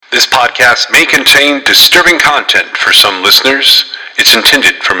This podcast may contain disturbing content for some listeners. It's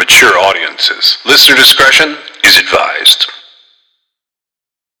intended for mature audiences. Listener discretion is advised.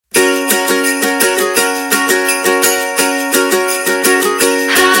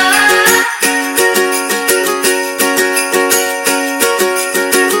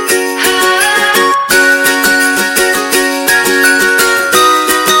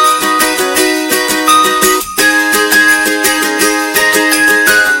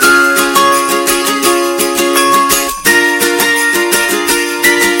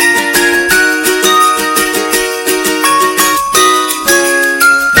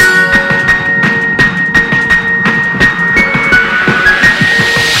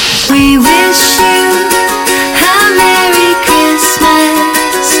 We wish you a Merry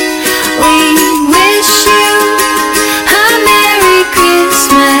Christmas. We wish you a Merry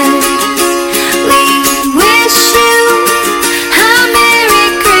Christmas. We wish you a Merry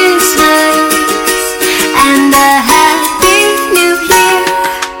Christmas and a Happy New Year.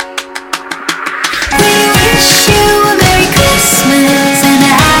 We wish you a Merry Christmas and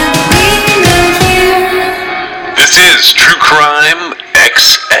a Happy New Year. This is True Crime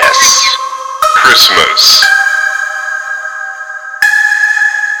XS Christmas.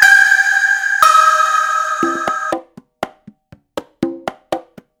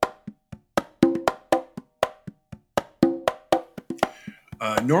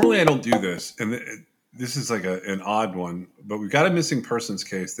 Normally I don't do this, and this is like an odd one, but we've got a missing persons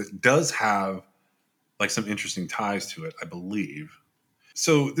case that does have like some interesting ties to it, I believe.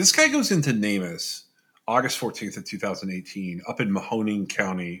 So this guy goes into NamUs August 14th of 2018 up in Mahoning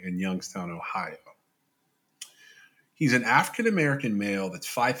County in Youngstown, Ohio. He's an African-American male that's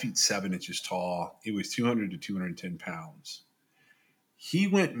 5 feet 7 inches tall. He weighs 200 to 210 pounds. He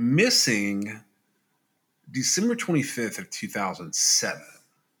went missing December 25th of 2007.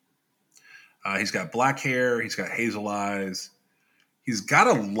 He's got black hair. He's got hazel eyes. He's got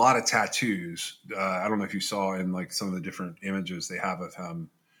a lot of tattoos. I don't know if you saw in like some of the different images they have of him.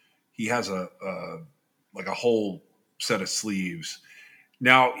 He has a whole set of sleeves.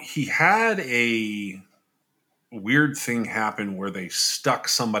 Now, he had a weird thing happen where they stuck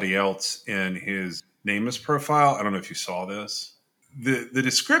somebody else in his NamUs profile. I don't know if you saw this. The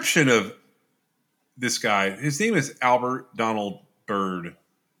description of this guy, his name is Albert Donald Byrd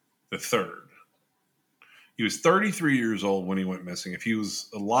III. He was 33 years old when he went missing. If he was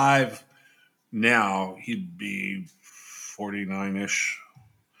alive now, he'd be 49-ish.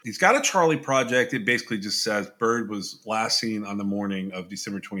 He's got a Charlie project. It basically just says Byrd was last seen on the morning of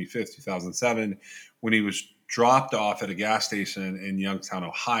December 25th, 2007, when he was dropped off at a gas station in Youngstown,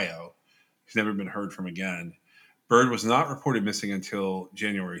 Ohio. He's never been heard from again. Byrd was not reported missing until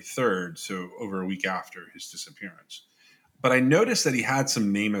January 3rd, so over a week after his disappearance. But I noticed that he had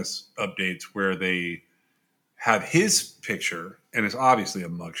some NamUs updates where they have his picture, and it's obviously a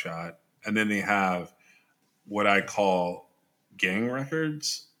mugshot, and then they have what I call gang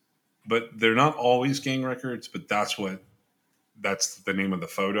records. But they're not always gang records, but that's the name of the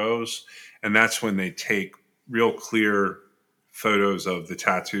photos. And that's when they take real clear photos of the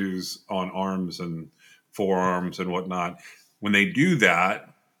tattoos on arms and forearms and whatnot. When they do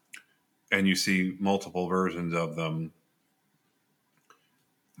that, and you see multiple versions of them,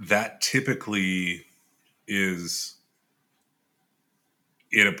 that typically is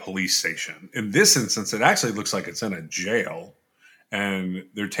in a police station. In this instance, it actually looks like it's in a jail. And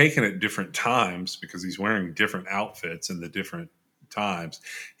they're taken at different times because he's wearing different outfits in the different times.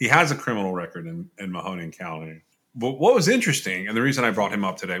 He has a criminal record in Mahoning County. But what was interesting, and the reason I brought him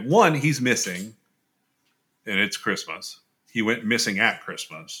up today, one, he's missing, and it's Christmas. He went missing at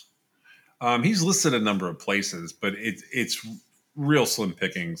Christmas. He's listed a number of places, but it's real slim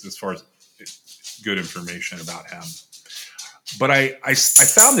pickings as far as good information about him. But I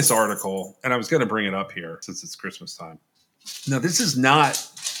found this article, and I was going to bring it up here since it's Christmas time. Now, this is not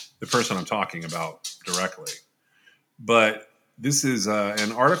the person I'm talking about directly, but this is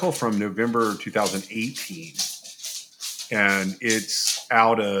an article from November 2018, and it's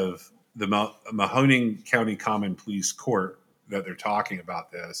out of the Mahoning County Common Police Court that they're talking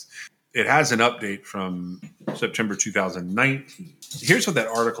about this. It has an update from September 2019. Here's what that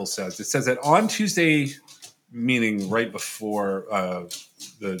article says. It says that on Tuesday, meaning right before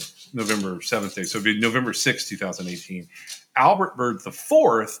the November 7th day, so it'd be November 6th, 2018, Albert Byrd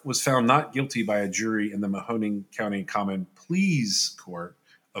IV was found not guilty by a jury in the Mahoning County Common Pleas Court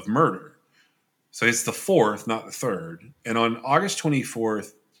of murder. So it's the fourth, not the third. And on August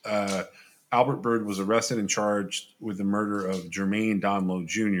 24th, Albert Byrd was arrested and charged with the murder of Jermaine Donlow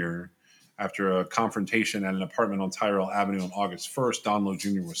Jr. after a confrontation at an apartment on Tyrell Avenue on August 1st. Don Lowe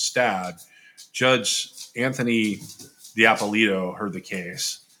Jr. was stabbed. Judge Anthony D'Appolito heard the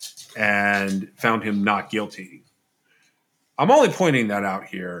case and found him not guilty. I'm only pointing that out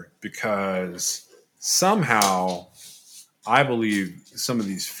here because somehow I believe some of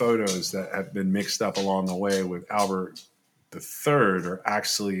these photos that have been mixed up along the way with Albert III are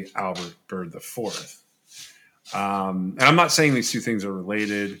actually Albert Byrd IV. And I'm not saying these two things are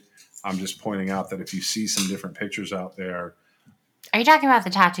related. I'm just pointing out that if you see some different pictures out there. Are you talking about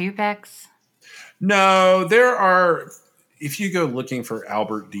the tattoo pics? No, there are. If you go looking for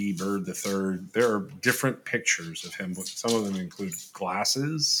Albert D. Byrd III, there are different pictures of him. Some of them include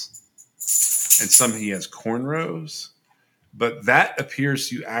glasses, and some he has cornrows. But that appears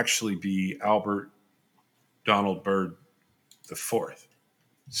to actually be Albert Donald Byrd IV.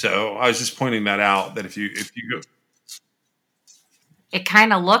 So I was just pointing that out. That if you go, It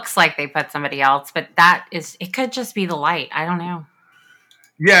kind of looks like they put somebody else, but it could just be the light. I don't know.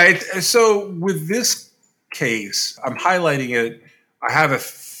 yeah. So with this case, I'm highlighting it. I have a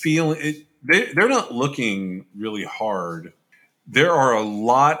feeling they're not looking really hard. There are a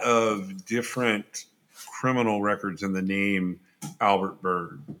lot of different criminal records in the name Albert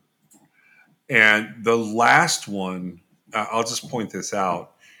Byrd. And the last one, I'll just point this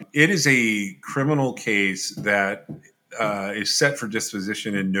out. It is a criminal case that is set for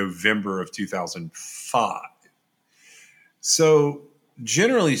disposition in November of 2005. So,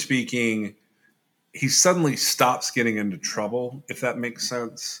 generally speaking, he suddenly stops getting into trouble, if that makes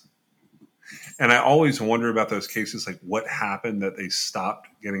sense. And I always wonder about those cases, like what happened that they stopped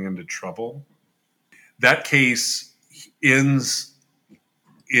getting into trouble. That case ends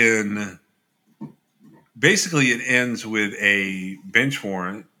with a bench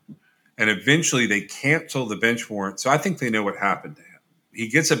warrant, and eventually they cancel the bench warrant. So I think they know what happened to him. He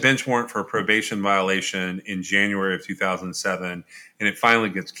gets a bench warrant for a probation violation in January of 2007, and it finally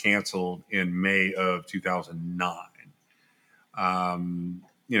gets canceled in May of 2009.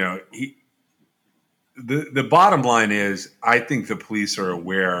 The bottom line is, I think the police are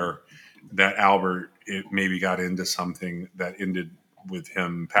aware that Albert maybe got into something that ended with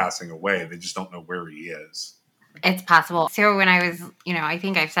him passing away. They just don't know where he is. It's possible. So when I was, I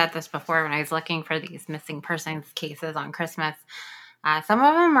think I've said this before, when I was looking for these missing persons cases on Christmas, some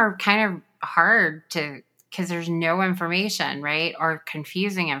of them are kind of hard because there's no information, right? Or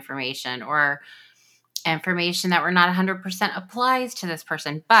confusing information, or information that we're not 100% applies to this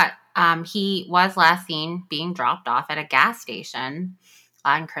person. But he was last seen being dropped off at a gas station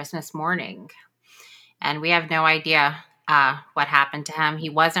on Christmas morning. And we have no idea what happened to him. He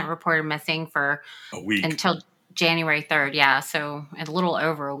wasn't reported missing for a week until January 3rd. Yeah, so a little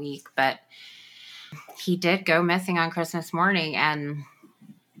over a week. But he did go missing on Christmas morning, and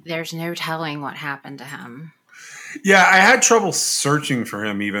there's no telling what happened to him. Yeah, I had trouble searching for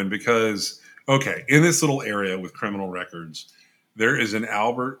him even because, okay, in this little area with criminal records, there is an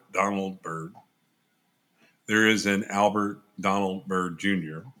Albert Donald Byrd. There is an Albert Donald Byrd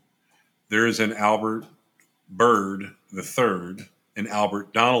Jr. There is an Albert Byrd III, an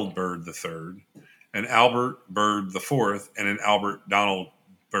Albert Donald Byrd III, an Albert Byrd IV, and an Albert Donald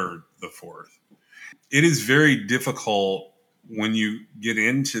Byrd IV. It is very difficult when you get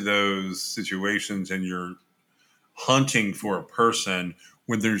into those situations and you're hunting for a person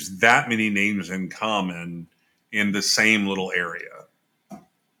when there's that many names in common in the same little area.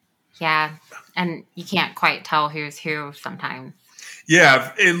 Yeah, and you can't quite tell who's who sometimes.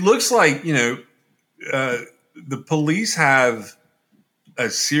 Yeah, it looks like, the police have a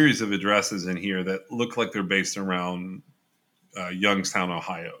series of addresses in here that look like they're based around Youngstown,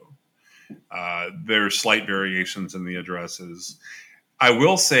 Ohio. There are slight variations in the addresses. I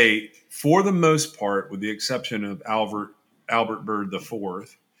will say, for the most part, with the exception of Albert Byrd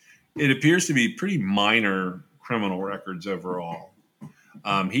IV, it appears to be pretty minor criminal records overall.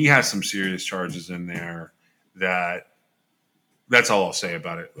 He has some serious charges in there. That's all I'll say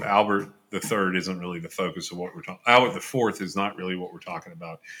about it. Albert III isn't really the focus of what we're talking. Albert IV is not really what we're talking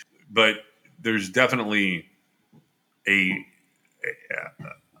about. But there's definitely a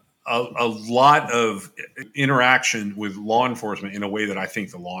lot of interaction with law enforcement in a way that I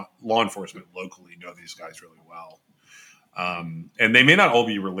think the law enforcement locally know these guys really well. And they may not all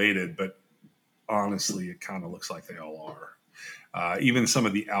be related, but honestly, it kind of looks like they all are. Even some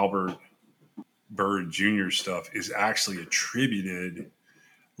of the Albert Byrd Jr. stuff is actually attributed.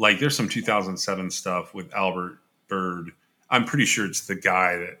 Like there's some 2007 stuff with Albert Byrd. I'm pretty sure it's the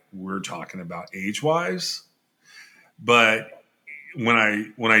guy that we're talking about age-wise. But when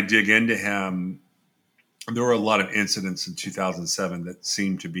I dig into him, there were a lot of incidents in 2007 that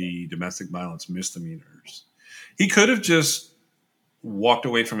seemed to be domestic violence misdemeanors. He could have just walked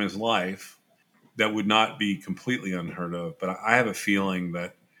away from his life. That would not be completely unheard of, but I have a feeling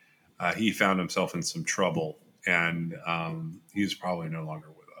that he found himself in some trouble, and he's probably no longer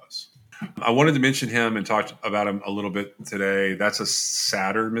with us. I wanted to mention him and talk about him a little bit today. That's a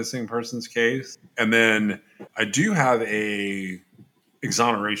sadder missing persons case. And then I do have a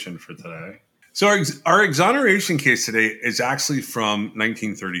exoneration for today. So our exoneration case today is actually from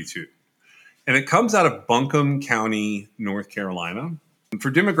 1932, and it comes out of Buncombe County, North Carolina. For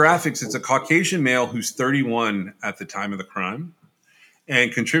demographics, it's a Caucasian male who's 31 at the time of the crime.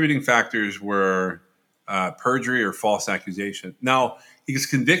 And contributing factors were perjury or false accusation. Now, he was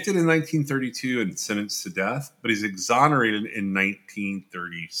convicted in 1932 and sentenced to death, but he's exonerated in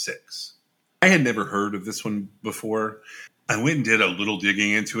 1936. I had never heard of this one before. I went and did a little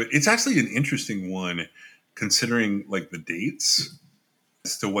digging into it. It's actually an interesting one, considering like the dates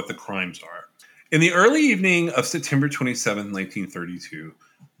as to what the crimes are. In the early evening of September 27, 1932,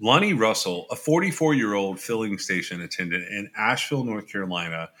 Lonnie Russell, a 44-year-old filling station attendant in Asheville, North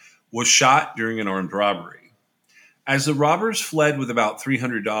Carolina, was shot during an armed robbery. As the robbers fled with about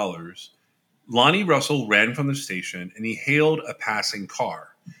 $300, Lonnie Russell ran from the station and he hailed a passing car.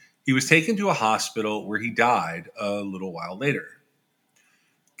 He was taken to a hospital where he died a little while later.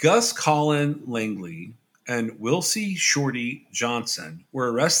 Gus Colin Langley and Wilcie Shorty Johnson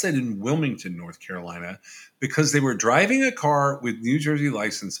were arrested in Wilmington, North Carolina, because they were driving a car with New Jersey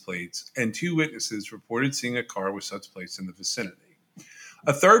license plates, and two witnesses reported seeing a car with such plates in the vicinity.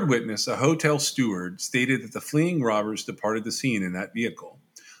 A third witness, a hotel steward, stated that the fleeing robbers departed the scene in that vehicle.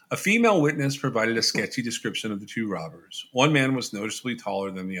 A female witness provided a sketchy description of the two robbers. One man was noticeably taller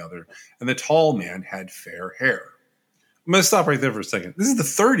than the other, and the tall man had fair hair. I'm going to stop right there for a second. This is the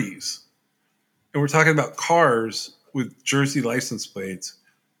 30s. And we're talking about cars with Jersey license plates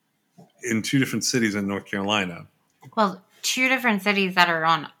in two different cities in North Carolina. Well, two different cities that are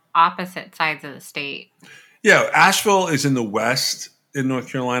on opposite sides of the state. Yeah, Asheville is in the west in North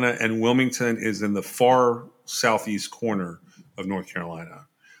Carolina, and Wilmington is in the far southeast corner of North Carolina.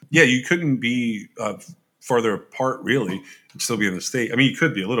 Yeah, you couldn't be farther apart, really, and still be in the state. I mean, you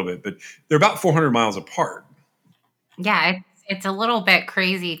could be a little bit, but they're about 400 miles apart. Yeah, it's a little bit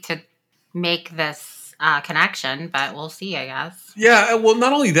crazy to make this connection, but we'll see, I guess. Yeah, well,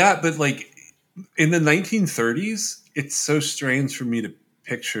 not only that, but like in the 1930s, it's so strange for me to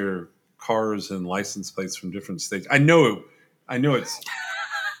picture cars and license plates from different states. I know it's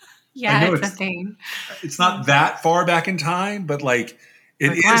Yeah, it's a thing. It's not that far back in time, but like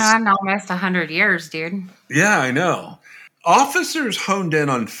it is. On almost 100 years, dude. Yeah, I know. Officers honed in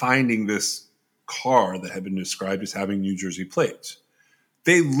on finding this car that had been described as having New Jersey plates.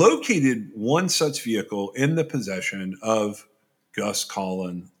 They located one such vehicle in the possession of Gus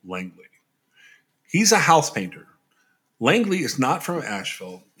Colin Langley. He's a house painter. Langley is not from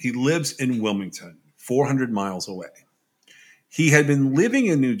Asheville. He lives in Wilmington, 400 miles away. He had been living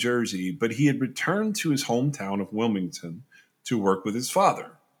in New Jersey, but he had returned to his hometown of Wilmington to work with his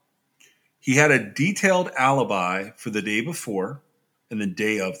father. He had a detailed alibi for the day before and the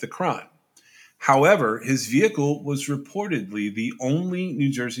day of the crime. However, his vehicle was reportedly the only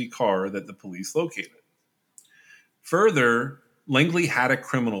New Jersey car that the police located. Further, Langley had a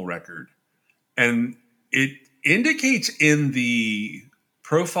criminal record, and it indicates in the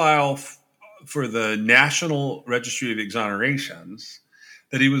profile for the National Registry of Exonerations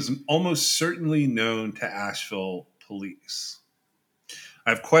that he was almost certainly known to Asheville police.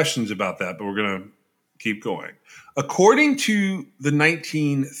 I have questions about that, but we're going to keep going. According to the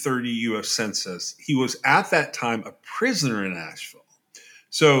 1930 U.S. Census, he was at that time a prisoner in Asheville.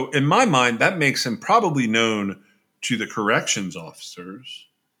 So in my mind, that makes him probably known to the corrections officers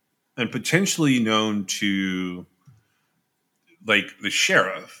and potentially known to like the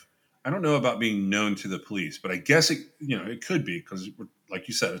sheriff. I don't know about being known to the police, but I guess it could be because, like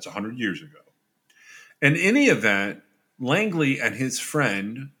you said, it's 100 years ago. In any event, Langley and his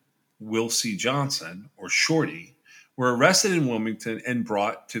friend, Wilcie Johnson, or Shorty, were arrested in Wilmington and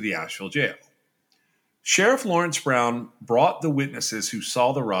brought to the Asheville jail. Sheriff Lawrence Brown brought the witnesses who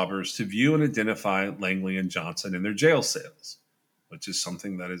saw the robbers to view and identify Langley and Johnson in their jail cells, which is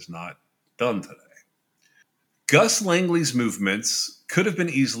something that is not done today. Gus Langley's movements could have been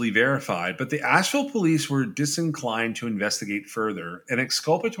easily verified, but the Asheville police were disinclined to investigate further, and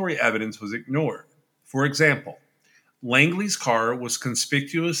exculpatory evidence was ignored. For example, Langley's car was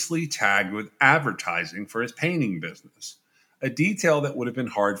conspicuously tagged with advertising for his painting business, a detail that would have been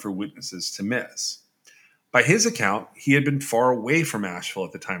hard for witnesses to miss. By his account, he had been far away from Asheville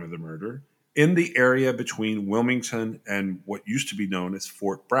at the time of the murder, in the area between Wilmington and what used to be known as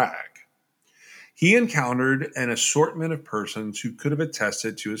Fort Bragg. He encountered an assortment of persons who could have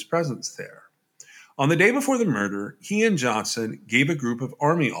attested to his presence there. On the day before the murder, he and Johnson gave a group of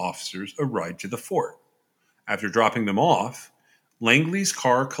Army officers a ride to the fort. After dropping them off, Langley's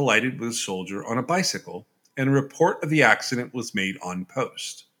car collided with a soldier on a bicycle, and a report of the accident was made on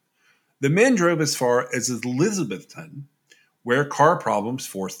post. The men drove as far as Elizabethton, where car problems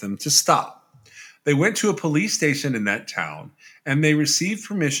forced them to stop. They went to a police station in that town, and they received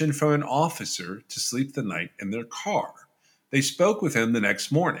permission from an officer to sleep the night in their car. They spoke with him the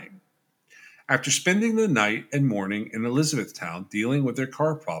next morning. After spending the night and morning in Elizabethtown dealing with their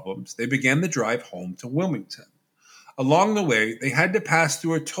car problems, they began the drive home to Wilmington. Along the way, they had to pass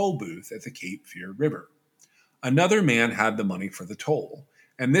through a toll booth at the Cape Fear River. Another man had the money for the toll,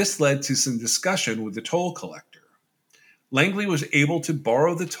 and this led to some discussion with the toll collector. Langley was able to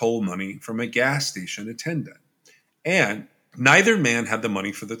borrow the toll money from a gas station attendant, and neither man had the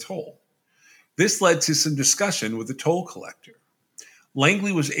money for the toll. This led to some discussion with the toll collector.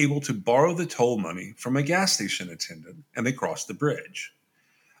 Langley was able to borrow the toll money from a gas station attendant, and they crossed the bridge.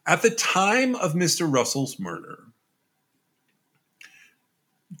 At the time of Mr. Russell's murder,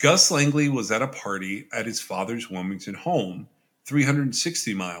 Gus Langley was at a party at his father's Wilmington home,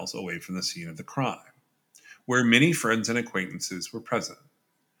 360 miles away from the scene of the crime, where many friends and acquaintances were present.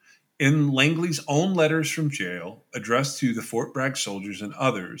 In Langley's own letters from jail, addressed to the Fort Bragg soldiers and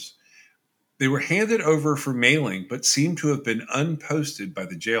others, they were handed over for mailing, but seem to have been unposted by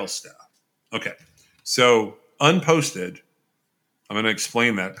the jail staff. Okay, so unposted, I'm going to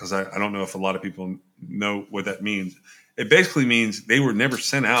explain that because I don't know if a lot of people know what that means. It basically means they were never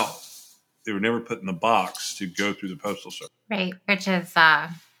sent out. They were never put in the box to go through the postal service. Right, which is,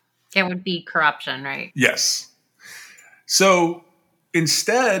 it would be corruption, right? Yes. So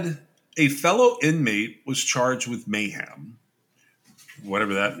instead, a fellow inmate was charged with mayhem,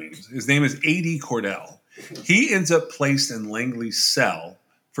 whatever that means. His name is A.D. Cordell. He ends up placed in Langley's cell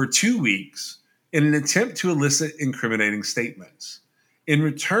for 2 weeks in an attempt to elicit incriminating statements. In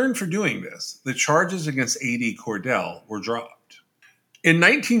return for doing this, the charges against A.D. Cordell were dropped. In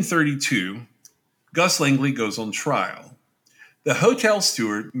 1932, Gus Langley goes on trial. The hotel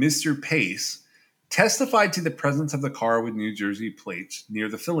steward, Mr. Pace, testified to the presence of the car with New Jersey plates near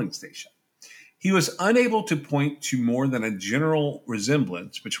the filling station. He was unable to point to more than a general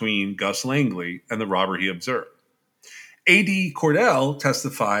resemblance between Gus Langley and the robber he observed. A.D. Cordell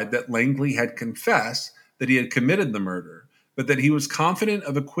testified that Langley had confessed that he had committed the murder, but that he was confident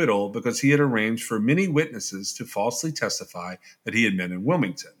of acquittal because he had arranged for many witnesses to falsely testify that he had been in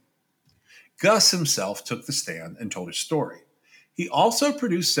Wilmington. Gus himself took the stand and told his story. He also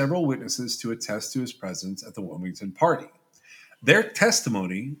produced several witnesses to attest to his presence at the Wilmington party. Their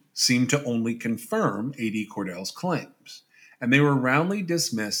testimony seemed to only confirm A.D. Cordell's claims, and they were roundly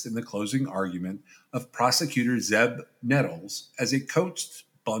dismissed in the closing argument of prosecutor Zeb Nettles as a coached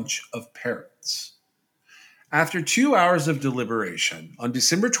bunch of parrots. After 2 hours of deliberation, on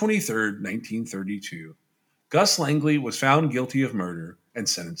December 23, 1932, Gus Langley was found guilty of murder and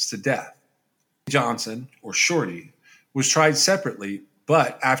sentenced to death. Johnson, or Shorty, was tried separately,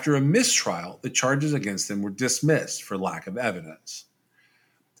 but after a mistrial, the charges against him were dismissed for lack of evidence.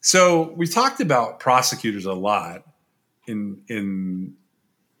 So we talked about prosecutors a lot in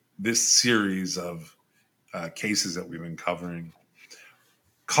this series of cases that we've been covering.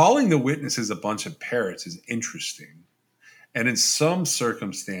 Calling the witnesses a bunch of parrots is interesting. And in some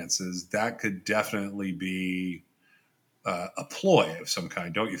circumstances, that could definitely be a ploy of some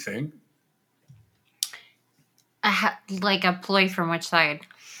kind, don't you think? Like a ploy from which side?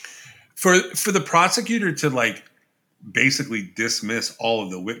 For the prosecutor to basically dismiss all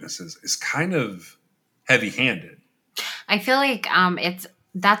of the witnesses is kind of heavy-handed. I feel like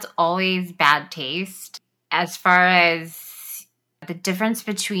that's always bad taste as far as the difference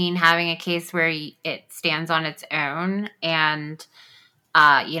between having a case where it stands on its own and,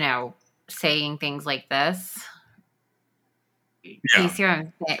 saying things like this. Yeah. You see what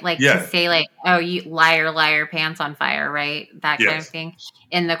I'm saying? Yeah. To say oh, you liar, liar, pants on fire, right? That kind of thing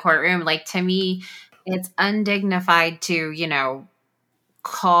in the courtroom. To me, it's undignified to,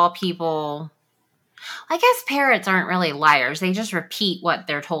 call people. I guess parrots aren't really liars. They just repeat what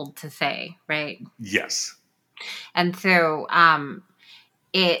they're told to say, right? Yes. And so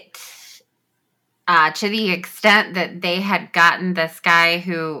it, to the extent that they had gotten this guy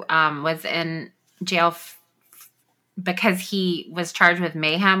who was in jail because he was charged with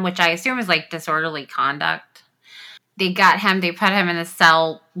mayhem, which I assume is disorderly conduct. They got him, they put him in the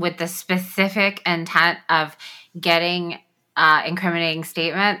cell with the specific intent of getting incriminating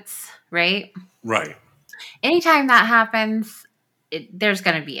statements, right? Right. Anytime that happens, there's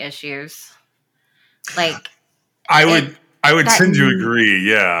going to be issues. Like I it, would that tend to agree.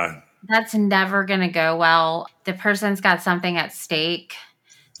 Yeah. that's never going to go well. The person's got something at stake.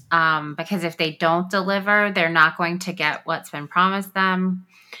 Because if they don't deliver, they're not going to get what's been promised them.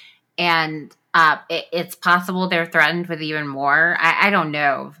 And it's possible they're threatened with even more. I don't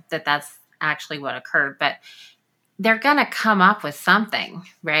know that that's actually what occurred, but they're going to come up with something,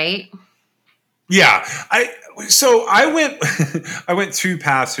 right? Yeah. I went I went two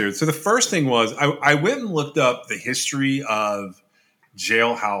paths here. So the first thing was I went and looked up the history of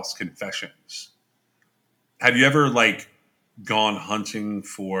jailhouse confessions. Have you ever like gone hunting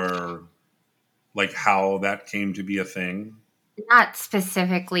for like how that came to be a thing? Not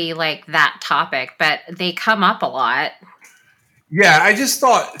specifically like that topic, but they come up a lot. Yeah, I just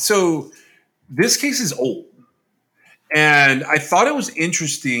thought so. This case is old, and I thought it was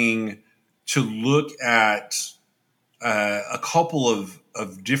interesting to look at a couple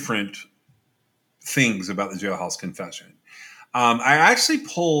of different things about the jailhouse confession. I actually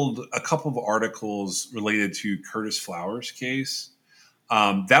pulled a couple of articles related to Curtis Flowers' case.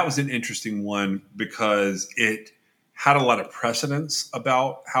 That was an interesting one because it had a lot of precedence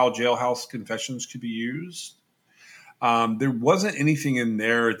about how jailhouse confessions could be used. There wasn't anything in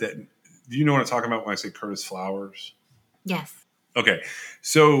there that. Do you know what I'm talking about when I say Curtis Flowers? Yes. Okay,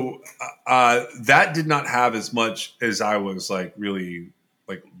 so that did not have as much as I was like really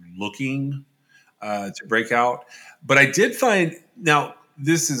like looking to break out, but I did find now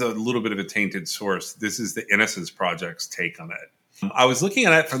this is a little bit of a tainted source. This is the Innocence Project's take on it. I was looking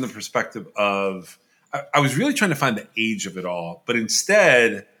at it from the perspective of I was really trying to find the age of it all, but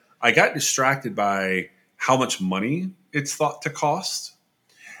instead I got distracted by how much money it's thought to cost.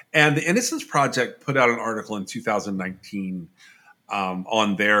 And the Innocence Project put out an article in 2019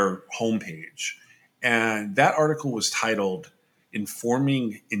 on their homepage. And that article was titled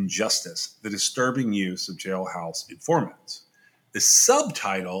Informing Injustice, the Disturbing Use of Jailhouse Informants. The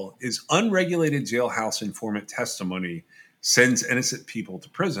subtitle is Unregulated Jailhouse Informant Testimony Sends Innocent People to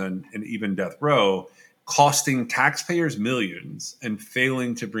Prison and Even Death Row, Costing Taxpayers Millions and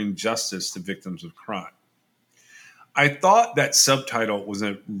Failing to Bring Justice to Victims of Crime. I thought that subtitle was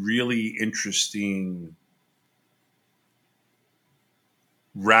a really interesting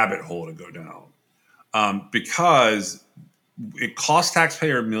rabbit hole to go down because it costs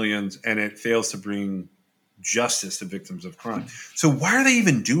taxpayer millions and it fails to bring justice to victims of crime. So why are they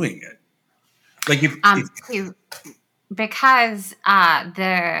even doing it? Like Because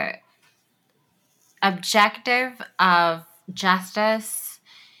the objective of justice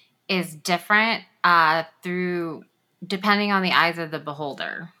is different through depending on the eyes of the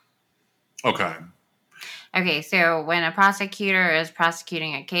beholder. Okay, so when a prosecutor is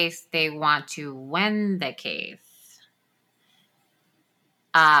prosecuting a case, they want to win the case.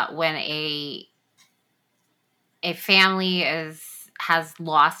 When a family has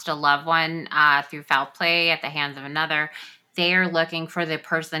lost a loved one through foul play at the hands of another, they are looking for the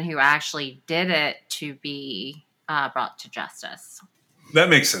person who actually did it to be brought to justice. That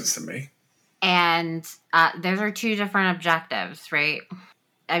makes sense to me. And those are two different objectives, right?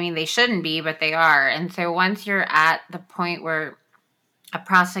 I mean, they shouldn't be, but they are. And so once you're at the point where a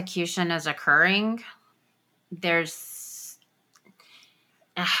prosecution is occurring, there's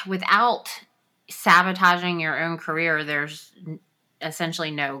without sabotaging your own career, there's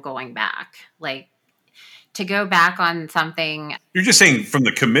essentially no going back. Like to go back on something. You're just saying from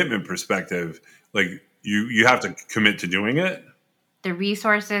the commitment perspective, like you have to commit to doing it. The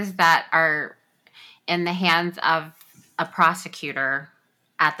resources that are in the hands of a prosecutor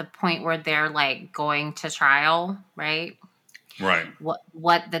at the point where they're like going to trial, right? Right.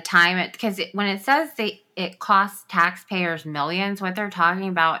 What the time because when it says it costs taxpayers millions, what they're talking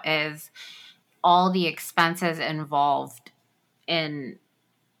about is all the expenses involved in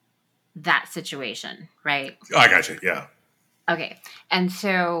that situation, right? I got you. Yeah. Okay. And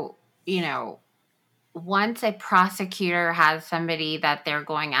so, once a prosecutor has somebody that they're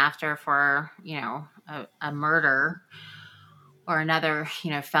going after for, a murder or another,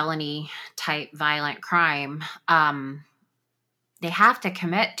 felony type violent crime, they have to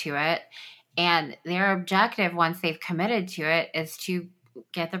commit to it. And their objective, once they've committed to it, is to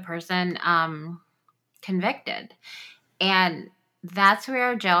get the person convicted. And that's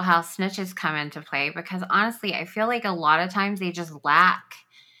where jailhouse snitches come into play because honestly, I feel like a lot of times they just lack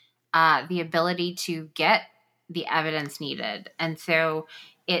the ability to get the evidence needed. And so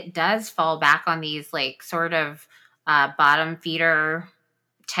it does fall back on these like sort of bottom feeder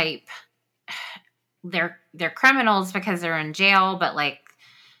type. They're criminals because they're in jail, but like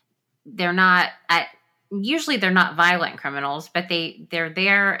they're not usually they're not violent criminals, but they're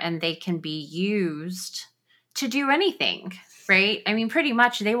there and they can be used to do anything, right? I mean, pretty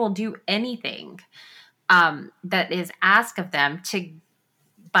much they will do anything that is asked of them to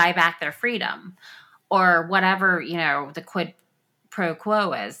buy back their freedom or whatever, the quid pro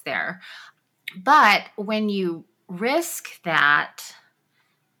quo is there. But when you risk that,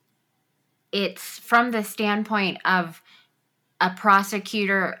 it's from the standpoint of a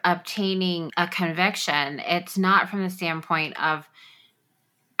prosecutor obtaining a conviction. It's not from the standpoint of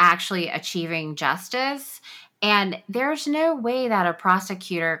actually achieving justice. And there's no way that a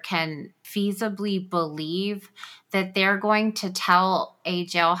prosecutor can feasibly believe that they're going to tell a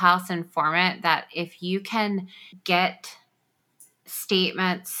jailhouse informant that if you can get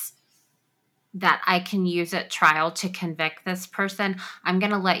statements that I can use at trial to convict this person, I'm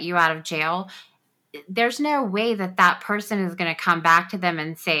going to let you out of jail. There's no way that that person is going to come back to them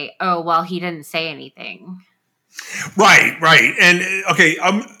and say, oh, well, he didn't say anything. Right. And okay,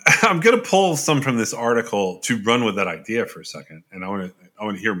 I'm going to pull some from this article to run with that idea for a second. And I want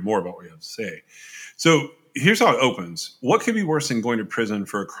to hear more about what you have to say. So here's how it opens. What could be worse than going to prison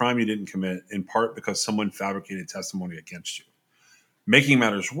for a crime you didn't commit, in part because someone fabricated testimony against you? Making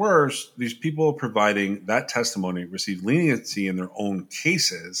matters worse, these people providing that testimony receive leniency in their own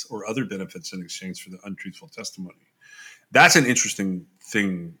cases or other benefits in exchange for the untruthful testimony. That's an interesting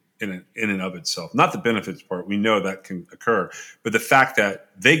thing in and of itself. Not the benefits part. We know that can occur. But the fact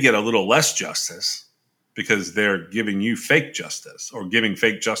that they get a little less justice because they're giving you fake justice or giving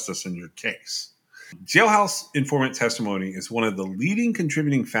fake justice in your case. Jailhouse informant testimony is one of the leading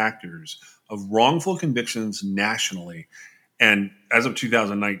contributing factors of wrongful convictions nationally. And as of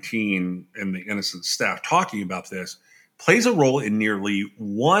 2019, and the Innocence staff talking about this, plays a role in nearly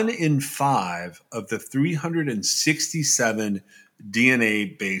 1 in 5 of the 367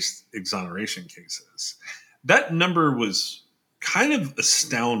 DNA-based exoneration cases. That number was kind of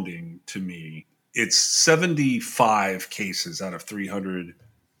astounding to me. It's 75 cases out of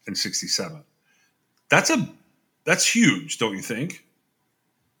 367. That's huge, don't you think?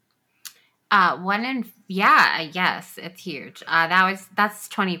 Yes, it's huge. That's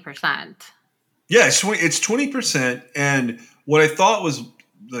 20%. Yeah, it's 20%. And what I thought was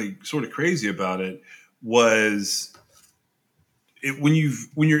like sort of crazy about it was when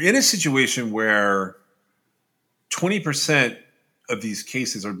you're in a situation where 20% of these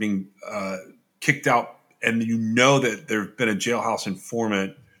cases are being kicked out, and you know that there have been a jailhouse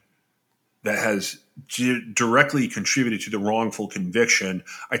informant that has directly contributed to the wrongful conviction.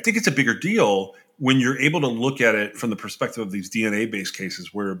 I think it's a bigger deal when you're able to look at it from the perspective of these DNA-based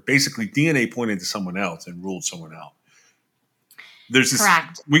cases where basically DNA pointed to someone else and ruled someone out. There's this,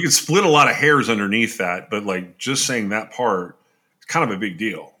 correct. We could split a lot of hairs underneath that, but like just saying that part is kind of a big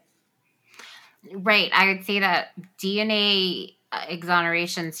deal. Right. I would say that DNA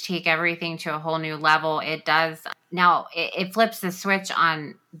exonerations take everything to a whole new level. It does. Now, it flips the switch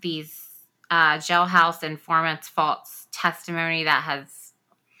on these jailhouse informants' false testimony that has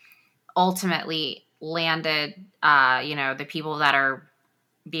ultimately landed, the people that are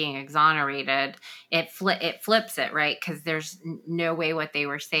being exonerated. It flips it, right? Because there's no way what they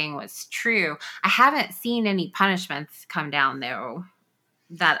were saying was true. I haven't seen any punishments come down, though,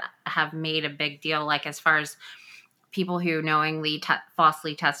 that have made a big deal, like as far as people who knowingly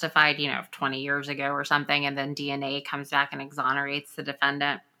falsely testified, 20 years ago or something, and then DNA comes back and exonerates the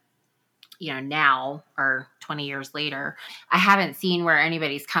defendant, now or 20 years later. I haven't seen where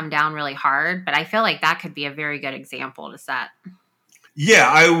anybody's come down really hard, but I feel like that could be a very good example to set. Yeah,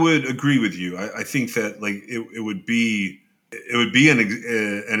 I would agree with you. I think that like it would be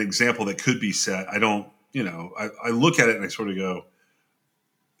an example that could be set. I don't, I look at it and I sort of go,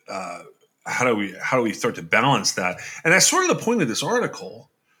 how do we start to balance that? And that's sort of the point of this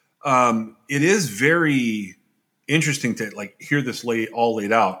article. It is very interesting to like hear this all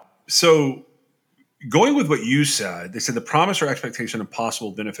laid out. So going with what you said, they said the promise or expectation of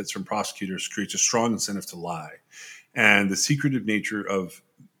possible benefits from prosecutors creates a strong incentive to lie. And the secretive nature of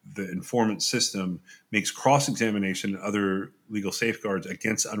the informant system makes cross-examination and other legal safeguards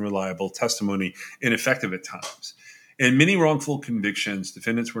against unreliable testimony ineffective at times. In many wrongful convictions,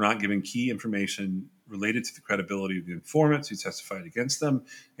 defendants were not given key information related to the credibility of the informants who testified against them,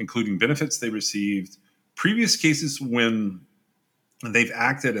 including benefits they received, previous cases when they've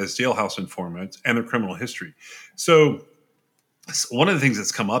acted as jailhouse informants, and their criminal history. So one of the things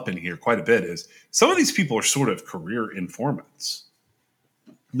that's come up in here quite a bit is some of these people are sort of career informants.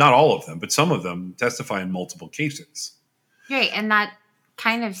 Not all of them, but some of them testify in multiple cases. Right, and that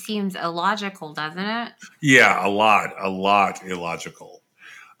kind of seems illogical, doesn't it? Yeah, a lot illogical.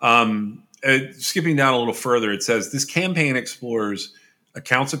 Skipping down a little further, it says this campaign explores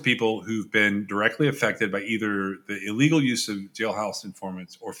accounts of people who've been directly affected by either the illegal use of jailhouse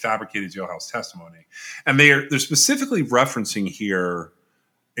informants or fabricated jailhouse testimony. And they're specifically referencing here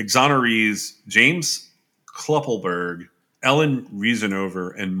exonerees James Kluppelberg, Ellen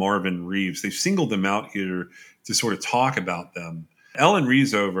Reasonover, and Marvin Reeves. They've singled them out here to sort of talk about them. Ellen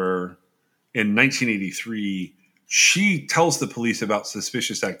Reasonover, in 1983, she tells the police about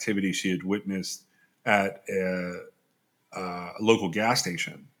suspicious activity she had witnessed at a local gas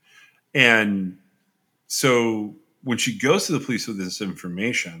station. And so when she goes to the police with this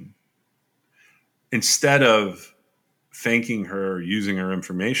information, instead of thanking her, using her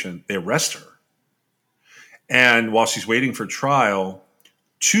information, they arrest her. And while she's waiting for trial,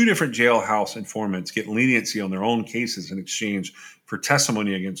 2 different jailhouse informants get leniency on their own cases in exchange for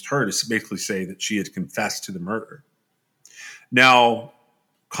testimony against her to basically say that she had confessed to the murder. Now,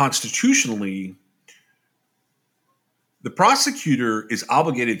 constitutionally, the prosecutor is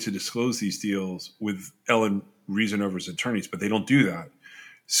obligated to disclose these deals with Ellen Reasonover's attorneys, but they don't do that.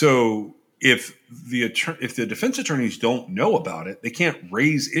 So if the defense attorneys don't know about it, they can't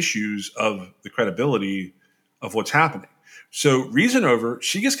raise issues of the credibility of what's happening. So Reasonover,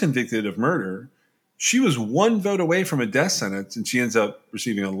 she gets convicted of murder. She was 1 vote away from a death sentence, and she ends up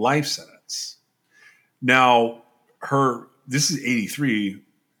receiving a life sentence. Now, this is 83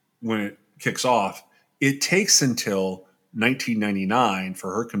 when it kicks off. It takes until 1999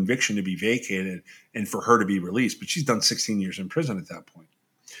 for her conviction to be vacated and for her to be released, but she's done 16 years in prison at that point.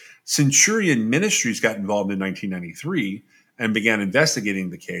 Centurion Ministries got involved in 1993 and began investigating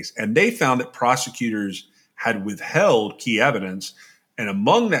the case, and they found that prosecutors had withheld key evidence, and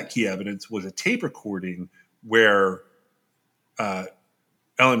among that key evidence was a tape recording where Ellen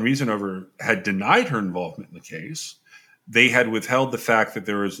Reasonover had denied her involvement in the case. They had withheld the fact that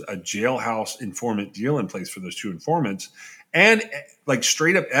there was a jailhouse informant deal in place for those 2 informants, and like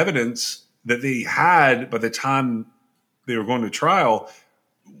straight up evidence that they had by the time they were going to trial,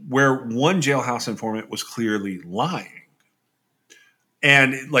 where one jailhouse informant was clearly lying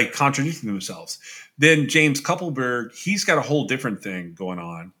and like contradicting themselves. Then James Kuppelberg, he's got a whole different thing going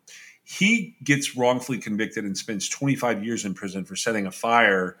on. He gets wrongfully convicted and spends 25 years in prison for setting a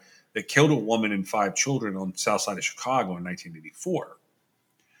fire that killed a woman and 5 children on the south side of Chicago in 1984.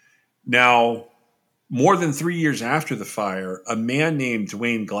 Now, more than 3 years after the fire, a man named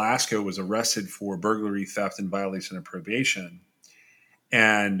Dwayne Glasgow was arrested for burglary, theft, and violation of probation.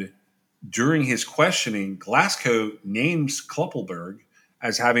 And during his questioning, Glasgow names Kluppelberg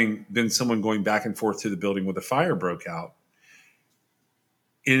as having been someone going back and forth to the building where the fire broke out.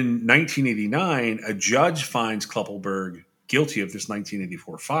 In 1989, a judge finds Kluppelberg guilty of this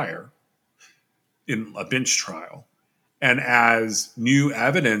 1984 fire in a bench trial. And as new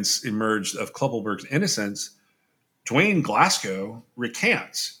evidence emerged of Kluppelberg's innocence, Dwayne Glasgow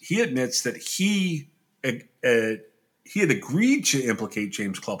recants. He admits that he had agreed to implicate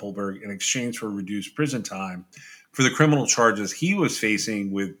James Kluppelberg in exchange for reduced prison time for the criminal charges he was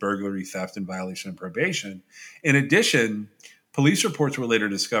facing with burglary, theft, and violation of probation. In addition, police reports were later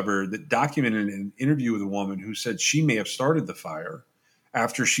discovered that documented an interview with a woman who said she may have started the fire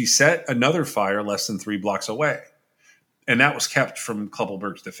after she set another fire less than 3 blocks away. And that was kept from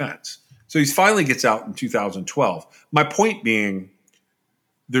Kluppelberg's defense. So he finally gets out in 2012. My point being,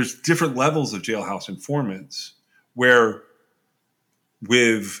 there's different levels of jailhouse informants where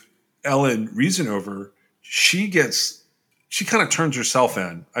with Ellen Reasonover, she kind of turns herself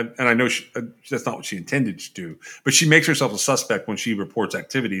in. And I know that's not what she intended to do, but she makes herself a suspect when she reports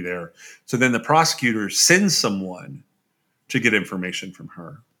activity there. So then the prosecutor sends someone to get information from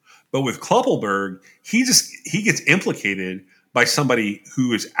her. But with Kluppelberg, he gets implicated by somebody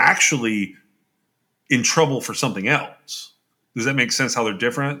who is actually in trouble for something else. Does that make sense how they're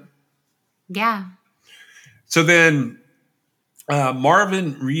different? Yeah. So then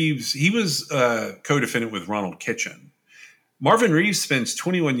Marvin Reeves, he was a co-defendant with Ronald Kitchen. Marvin Reeves spends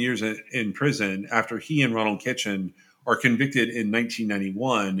 21 years in prison after he and Ronald Kitchen are convicted in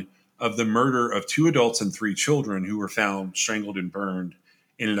 1991 of the murder of 2 adults and 3 children who were found strangled and burned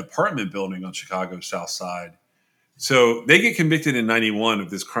in an apartment building on Chicago's South Side. So they get convicted in 91 of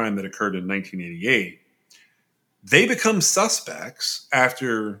this crime that occurred in 1988. They become suspects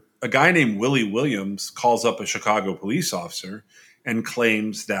after a guy named Willie Williams calls up a Chicago police officer and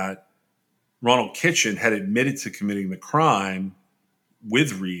claims that Ronald Kitchen had admitted to committing the crime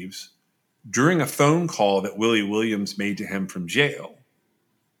with Reeves during a phone call that Willie Williams made to him from jail.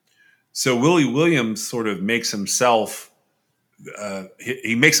 So Willie Williams sort of makes himself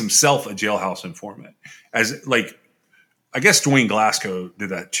he makes himself a jailhouse informant. As like I guess Dwayne Glasgow did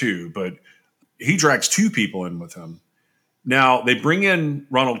that too, but he drags 2 people in with him. Now they bring in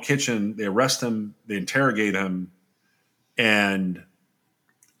Ronald Kitchen, they arrest him, they interrogate him, and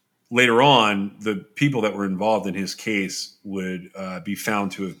later on, the people that were involved in his case would be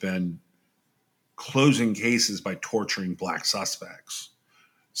found to have been closing cases by torturing black suspects.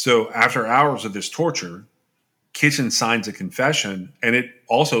 So after hours of this torture, Kitchen signs a confession, and it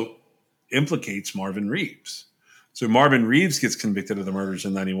also implicates Marvin Reeves. So Marvin Reeves gets convicted of the murders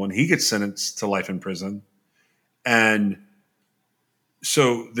in 91. He gets sentenced to life in prison. And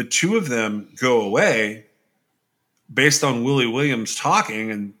so the 2 of them go away based on Willie Williams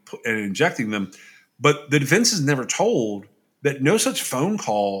talking and injecting them. But the defense is never told that no such phone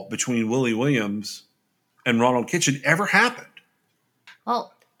call between Willie Williams and Ronald Kitchen ever happened.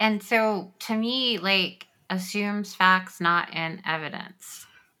 Well, and so to me, like, assumes facts not in evidence.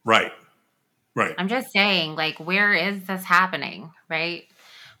 Right. I'm just saying, like, where is this happening, right?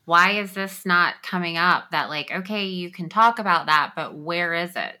 Why is this not coming up that, like, okay, you can talk about that, but where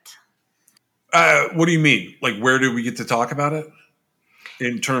is it? What do you mean? Like, where do we get to talk about it?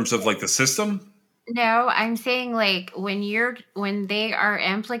 In terms of, like, the system? No, I'm saying, like, when they are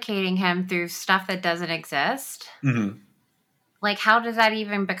implicating him through stuff that doesn't exist, like, how does that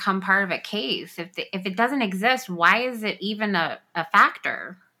even become part of a case? If it doesn't exist, why is it even a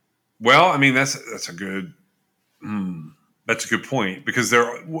factor? Well, I mean, that's a good point, because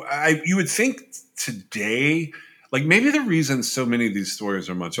you would think today, like, maybe the reason so many of these stories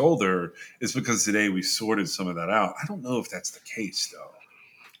are much older is because today we sorted some of that out. I don't know if that's the case, though.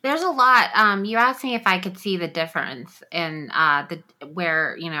 There's a lot. You asked me if I could see the difference in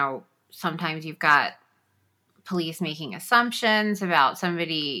where, sometimes you've got police making assumptions about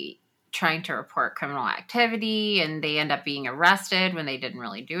somebody trying to report criminal activity and they end up being arrested when they didn't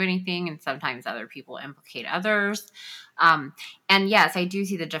really do anything. And sometimes other people implicate others. And yes, I do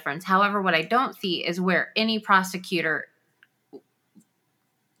see the difference. However, what I don't see is where any prosecutor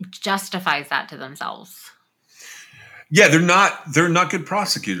justifies that to themselves. Yeah, they're not good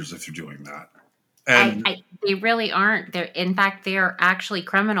prosecutors if they're doing that. And they really aren't. In fact, they are actually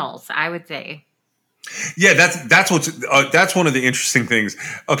criminals, I would say. Yeah, that's one of the interesting things.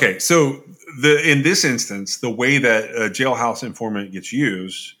 Okay, so in this instance, the way that a jailhouse informant gets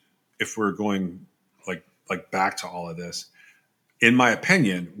used, if we're going like back to all of this, in my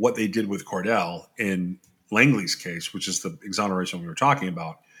opinion, what they did with Cordell in Langley's case, which is the exoneration we were talking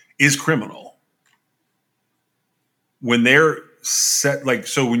about, is criminal. When they're set,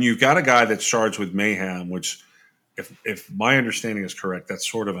 so when you've got a guy that's charged with mayhem, which, if my understanding is correct,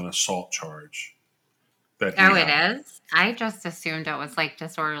 that's sort of an assault charge. It is? I just assumed it was like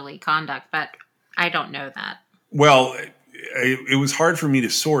disorderly conduct, but I don't know that. Well, it was hard for me to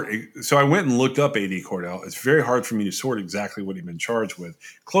sort. So I went and looked up A.D. Cordell. It's very hard for me to sort exactly what he'd been charged with.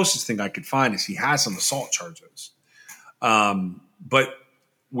 Closest thing I could find is he has some assault charges. But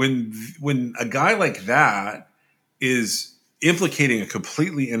when a guy like that is implicating a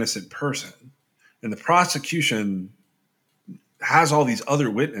completely innocent person, and the prosecution has all these other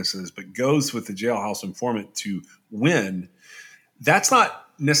witnesses, but goes with the jailhouse informant to win, that's not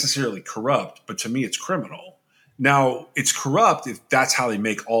necessarily corrupt, but to me it's criminal. Now, it's corrupt if that's how they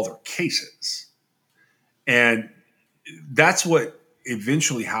make all their cases. And that's what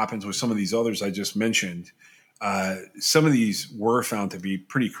eventually happens with some of these others I just mentioned. Some of these were found to be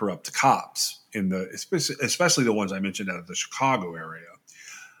pretty corrupt cops, especially the ones I mentioned out of the Chicago area.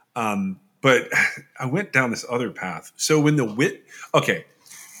 But I went down this other path. So okay,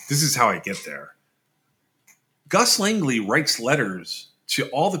 this is how I get there. Gus Langley writes letters to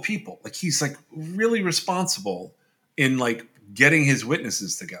all the people. Like, he's like really responsible in like getting his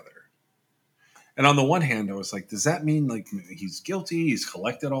witnesses together. And on the one hand, I was like, does that mean like he's guilty? He's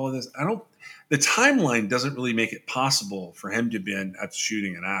collected all of this? The timeline doesn't really make it possible for him to have been at the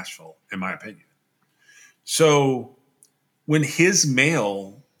shooting in Asheville, in my opinion. So when his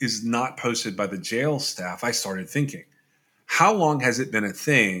mail is not posted by the jail staff, I started thinking, how long has it been a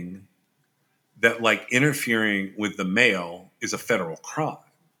thing that like interfering with the mail is a federal crime?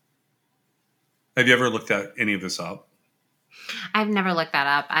 Have you ever looked at any of this up? I've never looked that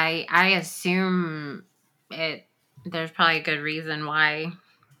up. I assume there's probably a good reason why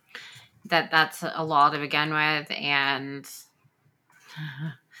that's a law to begin with. And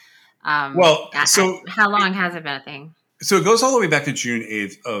so how long has it been a thing? So it goes all the way back to June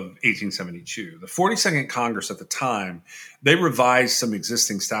 8th of 1872. The 42nd Congress at the time, they revised some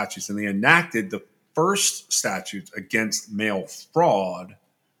existing statutes and they enacted the first statutes against mail fraud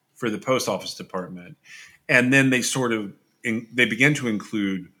for the post office department. And then they they began to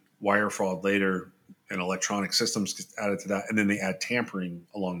include wire fraud later and electronic systems get added to that, and then they add tampering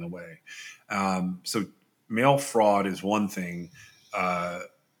along the way. So mail fraud is one thing,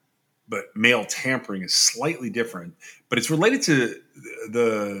 but mail tampering is slightly different. But it's related to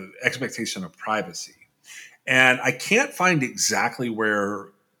the expectation of privacy. And I can't find exactly where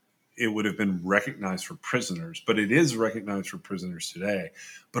it would have been recognized for prisoners, but it is recognized for prisoners today.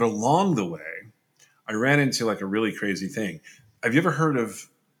 But along the way, I ran into like a really crazy thing. Have you ever heard of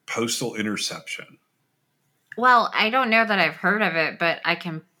postal interception? Well, I don't know that I've heard of it, but I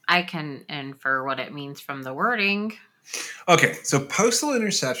can infer what it means from the wording. Okay, so postal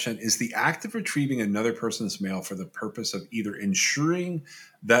interception is the act of retrieving another person's mail for the purpose of either ensuring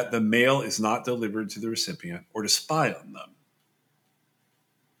that the mail is not delivered to the recipient or to spy on them.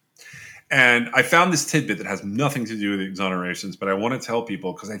 And I found this tidbit that has nothing to do with exonerations, but I want to tell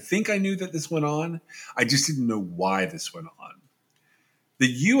people because I think I knew that this went on. I just didn't know why this went on. The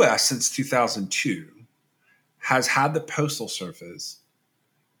U.S. since 2002 has had the Postal Service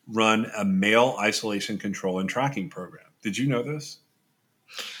run a mail isolation control and tracking program. Did you know this?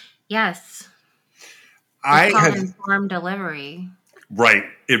 Yes. I It's called have informed delivery. right.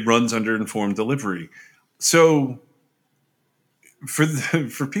 It runs under informed delivery. So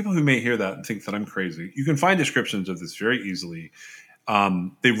for people who may hear that and think that I'm crazy, you can find descriptions of this very easily.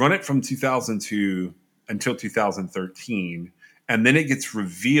 They run it from 2002 until 2013, and then it gets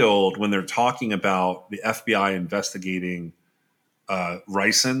revealed when they're talking about the FBI investigating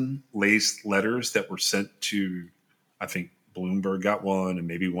ricin laced letters that were sent to, I think Bloomberg got one, and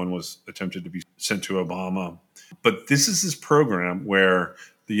maybe one was attempted to be sent to Obama. But this is this program where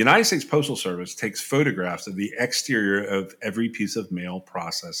the United States Postal Service takes photographs of the exterior of every piece of mail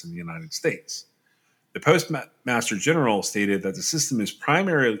processed in the United States. The Postmaster General stated that the system is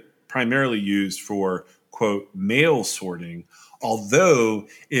primarily used for, quote, mail sorting, although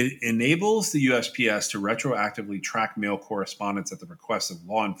it enables the USPS to retroactively track mail correspondence at the request of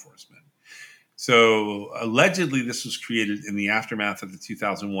law enforcement. So allegedly, this was created in the aftermath of the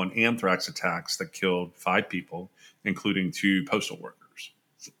 2001 anthrax attacks that killed 5 people, including 2 postal workers.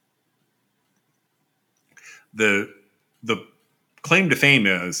 The claim to fame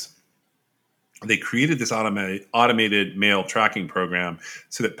is they created this automated mail tracking program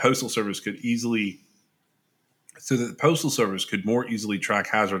so that the Postal Service could more easily track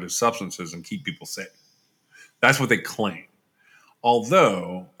hazardous substances and keep people safe. That's what they claim.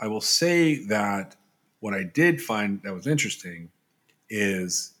 Although I will say that what I did find that was interesting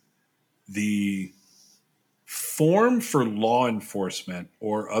is the form for law enforcement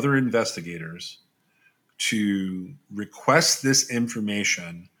or other investigators to request this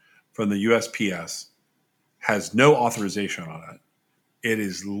information from the USPS has no authorization on it. It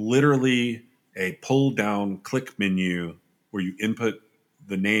is literally a pull down click menu where you input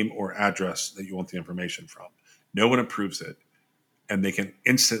the name or address that you want the information from. No one approves it, and they can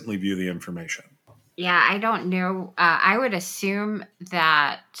instantly view the information. Yeah, I don't know. I would assume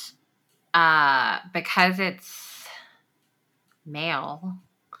that because it's mail,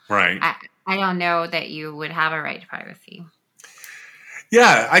 Right. I don't know that you would have a right to privacy.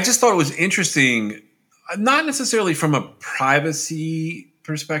 Yeah, I just thought it was interesting, not necessarily from a privacy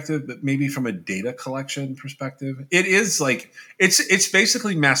perspective, but maybe from a data collection perspective. It is like it's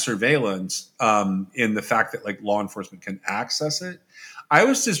basically mass surveillance in the fact that like law enforcement can access it. I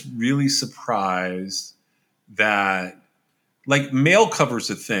was just really surprised that like mail covers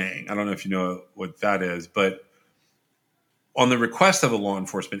a thing. I don't know if you know what that is, but on the request of a law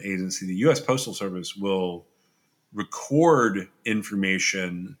enforcement agency, the U.S. Postal Service will record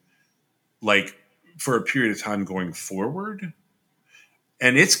information like for a period of time going forward.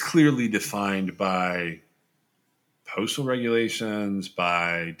 And it's clearly defined by postal regulations,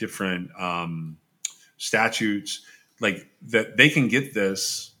 by different statutes, like that they can get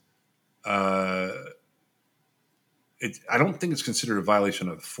this. I don't think it's considered a violation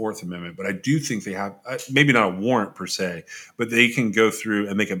of the Fourth Amendment, but I do think they have, maybe not a warrant per se, but they can go through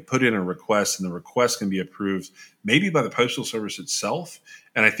and they can put in a request, and the request can be approved maybe by the Postal Service itself.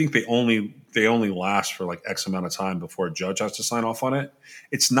 And I think they only last for like X amount of time before a judge has to sign off on it.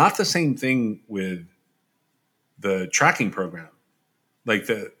 It's not the same thing with the tracking program. Like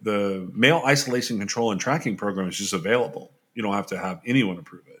the mail isolation control and tracking program is just available. You don't have to have anyone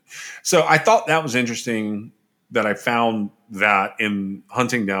approve it. So I thought that was interesting that I found that in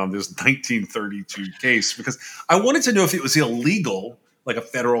hunting down this 1932 case, because I wanted to know if it was illegal, like a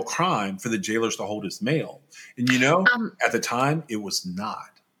federal crime, for the jailers to hold his mail. And at the time, it was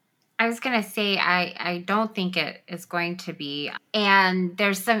not. I was going to say, I don't think it is going to be. And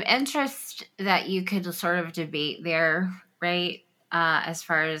there's some interest that you could sort of debate there, right? As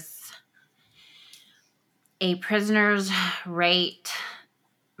far as a prisoner's right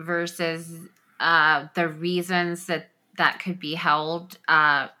versus the reasons that could be held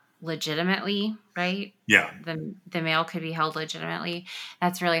legitimately, right? Yeah. The mail could be held legitimately.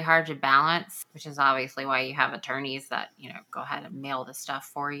 That's really hard to balance, which is obviously why you have attorneys that, go ahead and mail the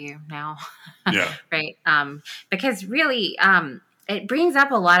stuff for you now. Yeah. Right. Because really, it brings up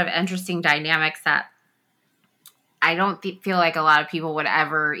a lot of interesting dynamics that I don't feel like a lot of people would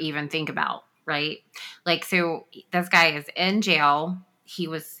ever even think about. Right. Like, so this guy is in jail. He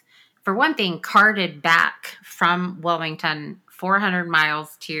was, for one thing, carted back from Wilmington 400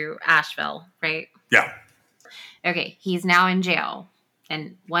 miles to Asheville. Right. Yeah. Okay, he's now in jail.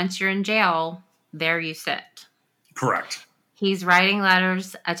 And once you're in jail, there you sit. Correct. He's writing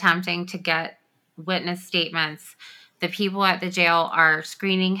letters, attempting to get witness statements. The people at the jail are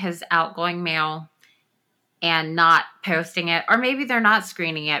screening his outgoing mail and not posting it. Or maybe they're not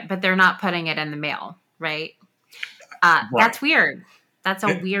screening it, but they're not putting it in the mail, right? Right. That's weird. That's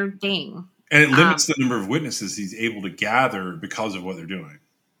a weird thing. And it limits the number of witnesses he's able to gather because of what they're doing.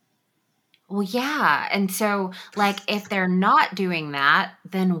 Well, yeah. And so, like, if they're not doing that,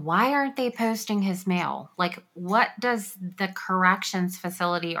 then why aren't they posting his mail? Like, what does the corrections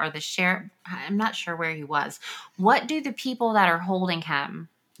facility or the sheriff, I'm not sure where he was. What do the people that are holding him,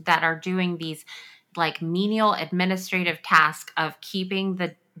 that are doing these, like, menial administrative tasks of keeping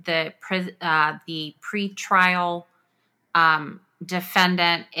the pretrial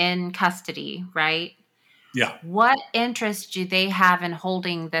defendant in custody, right? Yeah. What interest do they have in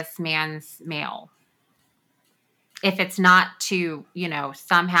holding this man's mail? If it's not to,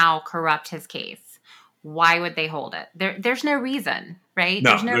 somehow corrupt his case, why would they hold it? There's no reason, right?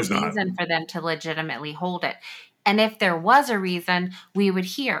 No, there's no there's not. reason for them to legitimately hold it. And if there was a reason, we would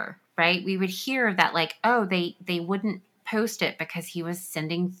hear, right? We would hear that, like, oh, they wouldn't post it because he was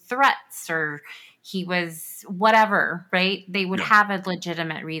sending threats or he was whatever, right? They would have a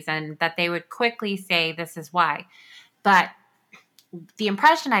legitimate reason that they would quickly say, this is why. But the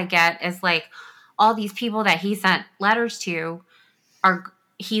impression I get is, like, all these people that he sent letters to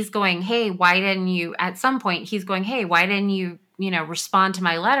he's going, hey, why didn't you, at some point he's going, hey, why didn't you, respond to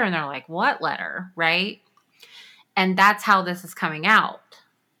my letter? And they're like, what letter? Right. And that's how this is coming out.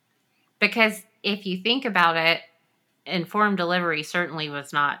 Because if you think about it, informed delivery certainly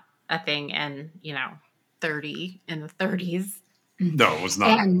was not a thing in the 30s. No, it was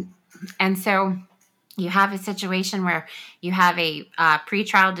not. And so you have a situation where you have a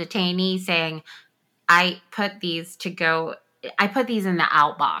pretrial detainee saying, I put these in the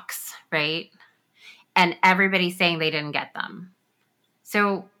outbox, right? And everybody's saying they didn't get them.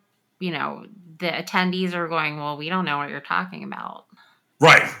 So, the attendees are going, well, we don't know what you're talking about.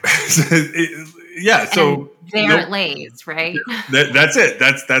 Right. Yeah. So and it lays, right? That's it.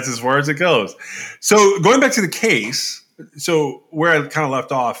 That's as far as it goes. So going back to the case, so where I kind of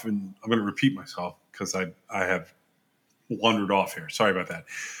left off, and I'm going to repeat myself because I have wandered off here. Sorry about that.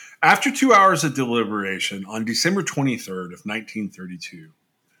 After 2 hours of deliberation on December 23rd of 1932,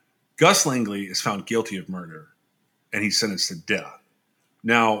 Gus Langley is found guilty of murder, and he's sentenced to death.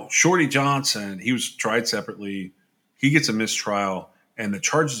 Now, Shorty Johnson, he was tried separately. He gets a mistrial, and the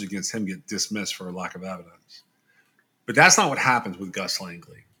charges against him get dismissed for a lack of evidence. But that's not what happens with Gus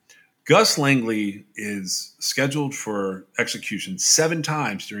Langley. Gus Langley is scheduled for execution 7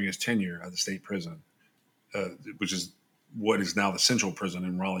 times during his tenure at the state prison, which is what is now the Central Prison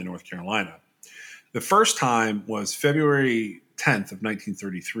in Raleigh, North Carolina. The first time was February 10th of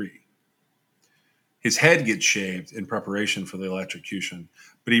 1933. His head gets shaved in preparation for the electrocution,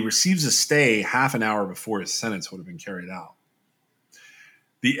 but he receives a stay half an hour before his sentence would have been carried out.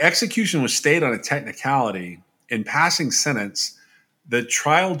 The execution was stayed on a technicality. In passing sentence, the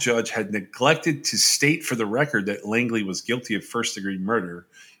trial judge had neglected to state for the record that Langley was guilty of first-degree murder,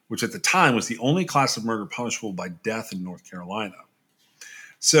 which at the time was the only class of murder punishable by death in North Carolina.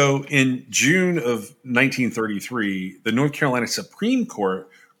 So in June of 1933, the North Carolina Supreme Court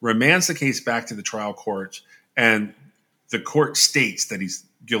remands the case back to the trial court, and the court states that he's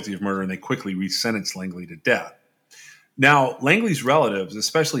guilty of murder, and they quickly re-sentence Langley to death. Now, Langley's relatives,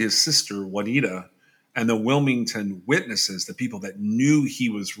 especially his sister, Juanita, and the Wilmington witnesses, the people that knew he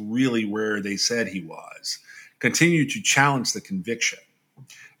was really where they said he was, continued to challenge the conviction.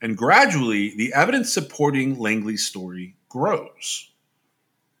 And gradually, the evidence supporting Langley's story grows.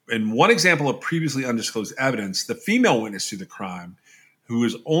 In one example of previously undisclosed evidence, the female witness to the crime, who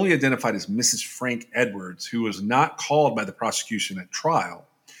is only identified as Mrs. Frank Edwards, who was not called by the prosecution at trial,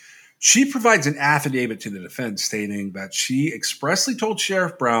 she provides an affidavit to the defense stating that she expressly told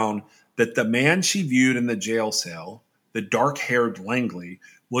Sheriff Brown that the man she viewed in the jail cell, the dark-haired Langley,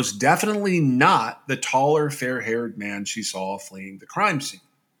 was definitely not the taller, fair-haired man she saw fleeing the crime scene.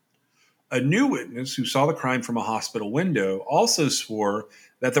 A new witness who saw the crime from a hospital window also swore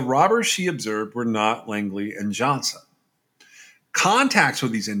that the robbers she observed were not Langley and Johnson. Contacts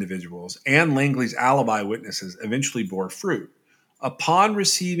with these individuals and Langley's alibi witnesses eventually bore fruit. Upon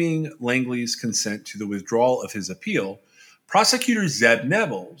receiving Langley's consent to the withdrawal of his appeal, prosecutor Zeb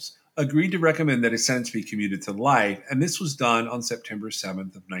Nevels agreed to recommend that his sentence be commuted to life, and this was done on September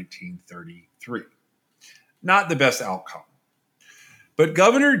 7th of 1933. Not the best outcome. But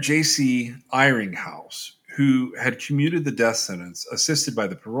Governor J.C. Iringhouse, who had commuted the death sentence, assisted by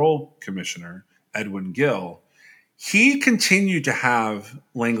the parole commissioner, Edwin Gill, he continued to have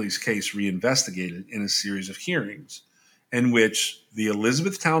Langley's case reinvestigated in a series of hearings in which the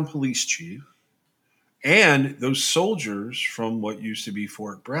Elizabethtown police chief and those soldiers from what used to be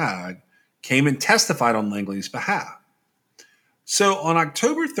Fort Bragg came and testified on Langley's behalf. So on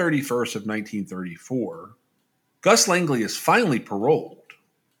October 31st of 1934, Gus Langley is finally paroled.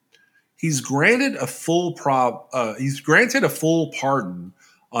 He's granted a full pardon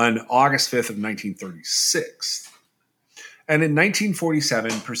on August 5th of 1936. And in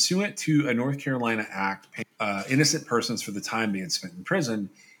 1947, pursuant to a North Carolina act paying innocent persons for the time they had spent in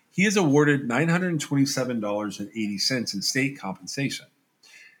prison, he is awarded $927.80 in state compensation.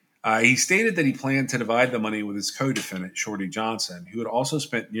 He stated that he planned to divide the money with his co-defendant, Shorty Johnson, who had also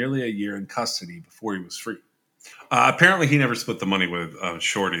spent nearly a year in custody before he was free. Apparently, he never split the money with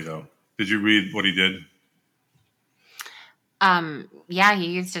Shorty, though. Did you read what he did? Yeah, he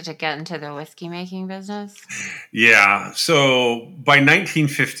used it to get into the whiskey making business. Yeah. So by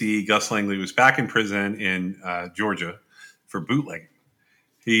 1950, Gus Langley was back in prison in Georgia for bootlegging.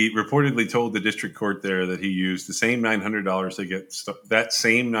 He reportedly told the district court there that he used the same $900 to get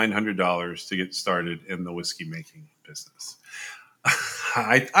 $900 to get started in the whiskey making business.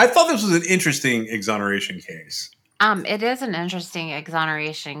 I thought this was an interesting exoneration case. It is an interesting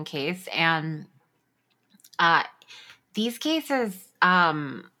exoneration case, and these cases,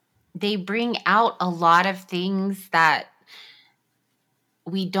 they bring out a lot of things that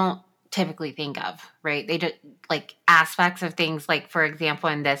we don't typically think of, right? They do, like aspects of things, like for example,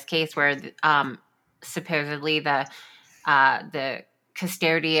 in this case where supposedly the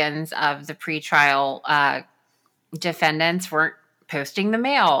custodians of the pretrial defendants weren't posting the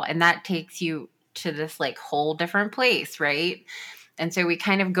mail, and that takes you to this like whole different place, right? And so we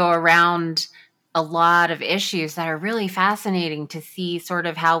kind of go around a lot of issues that are really fascinating to see sort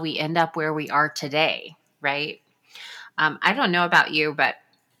of how we end up where we are today, right? I don't know about you, but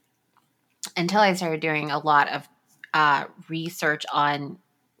until I started doing a lot of research on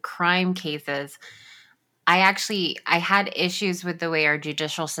crime cases, I had issues with the way our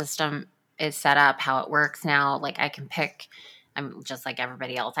judicial system is set up, how it works now. Like I'm just like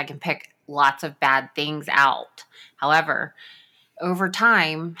everybody else, I can pick lots of bad things out. However, over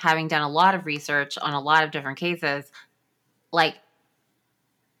time, having done a lot of research on a lot of different cases, like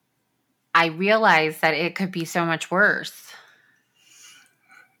I realized that it could be so much worse.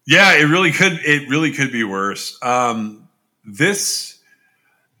 Yeah, it really could. It really could be worse. This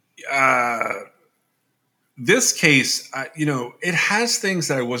case, it has things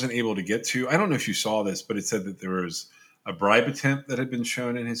that I wasn't able to get to. I don't know if you saw this, but it said that there was a bribe attempt that had been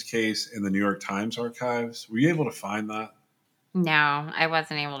shown in his case in the New York Times archives. Were you able to find that? No, I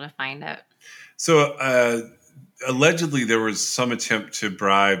wasn't able to find it. So allegedly there was some attempt to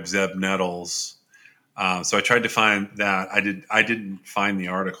bribe Zeb Nettles. So I tried to find that. I didn't find the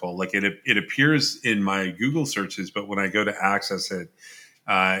article. Like it appears in my Google searches, but when I go to access it,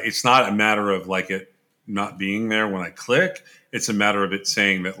 it's not a matter of like it not being there when I click. It's a matter of it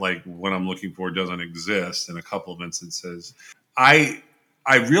saying that like what I'm looking for doesn't exist in a couple of instances. I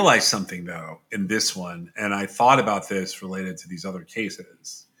realized something though in this one, and I thought about this related to these other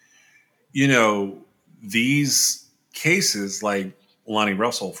cases. These cases like Lonnie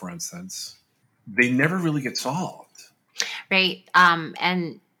Russell, for instance, they never really get solved. Right.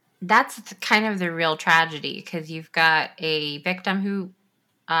 And that's kind of the real tragedy, because you've got a victim who,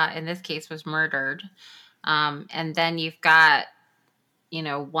 in this case, was murdered. And then you've got,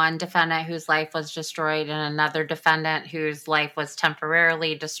 one defendant whose life was destroyed and another defendant whose life was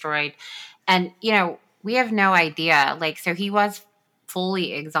temporarily destroyed. And, we have no idea. Like, so he was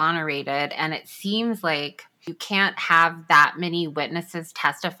fully exonerated, and it seems like you can't have that many witnesses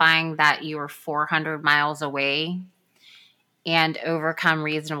testifying that you were 400 miles away and overcome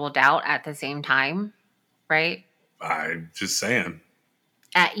reasonable doubt at the same time, right? I'm just saying.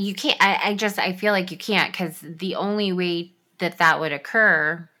 You can't. I feel like you can't, because the only way that would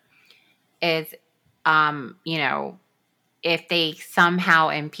occur is, if they somehow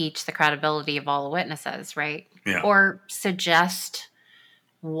impeach the credibility of all the witnesses, right? Yeah. Or suggest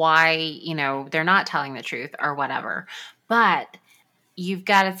why, they're not telling the truth or whatever. But you've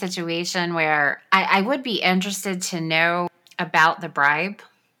got a situation where I would be interested to know about the bribe,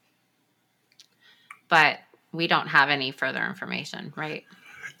 but we don't have any further information, right?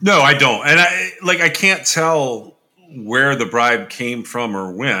 No, I don't. And I can't tell where the bribe came from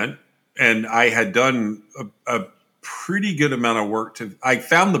or went. And I had done a pretty good amount of work I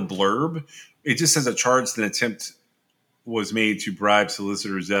found the blurb. It just says a charged an attempt was made to bribe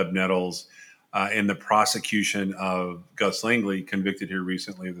solicitor Zeb Nettles in the prosecution of Gus Langley, convicted here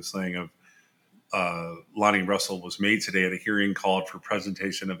recently of the slaying of Lonnie Russell, was made today at a hearing called for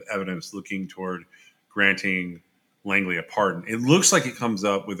presentation of evidence looking toward granting Langley a pardon. It looks like it comes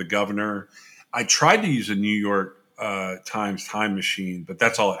up with the governor. I tried to use a New York Times time machine, but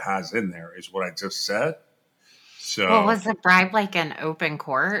that's all it has in there is what I just said. So, well, was the bribe like an open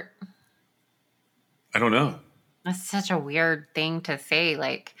court? I don't know. That's such a weird thing to say.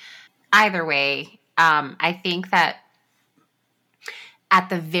 Like, either way, I think that at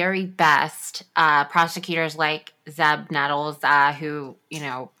the very best, prosecutors like Zeb Nettles, who,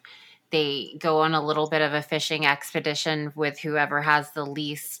 they go on a little bit of a fishing expedition with whoever has the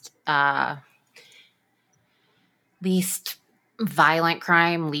least violent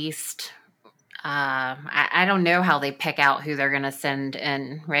crime, I don't know how they pick out who they're going to send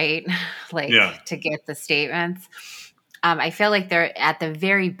in, right? To get the statements. I feel like they're at the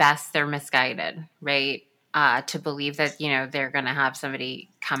very best, they're misguided, right? To believe that, they're going to have somebody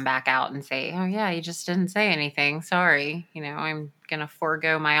come back out and say, oh yeah, you just didn't say anything. Sorry. I'm going to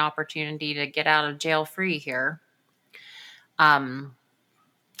forego my opportunity to get out of jail free here.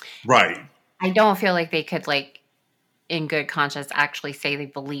 Right. I don't feel like they could in good conscience actually say they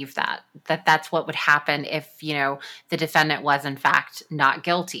believe that's what would happen if, the defendant was in fact not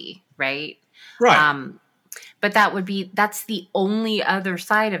guilty. Right. Right. But that's the only other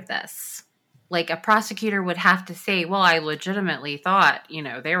side of this. Like a prosecutor would have to say, well, I legitimately thought,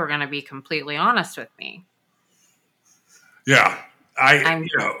 they were going to be completely honest with me. Yeah. I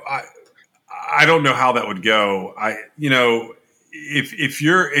don't know how that would go. If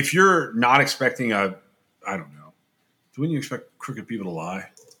you're not expecting I don't know. Wouldn't you expect crooked people to lie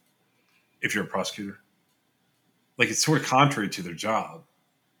if you're a prosecutor? Like, it's sort of contrary to their job.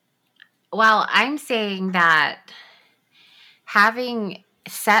 Well, I'm saying that having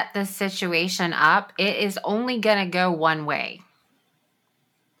set this situation up, it is only going to go one way.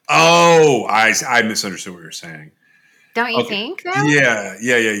 Oh, I misunderstood what you're saying. Don't you think, though? Yeah.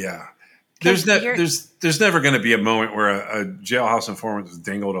 There's never going to be a moment where a jailhouse informant is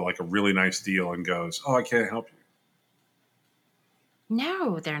dangled a really nice deal and goes, oh, I can't help you.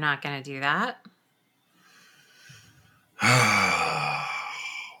 No, they're not going to do that.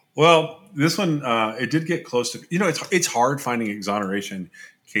 Well, this one, it did get close to, it's hard finding exoneration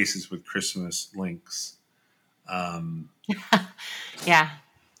cases with Christmas links. Yeah.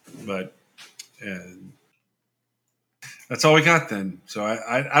 But that's all we got then. So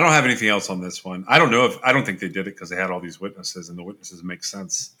I don't have anything else on this one. I don't think they did it because they had all these witnesses and the witnesses make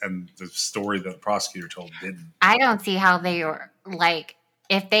sense. And the story that the prosecutor told didn't. I don't see how they were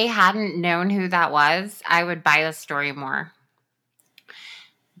if they hadn't known who that was, I would buy the story more.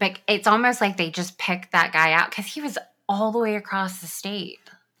 But it's almost like they just picked that guy out because he was all the way across the state.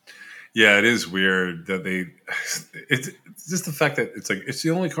 Yeah, it is weird that it's just the fact that it's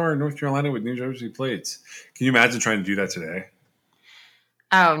the only car in North Carolina with New Jersey plates. Can you imagine trying to do that today?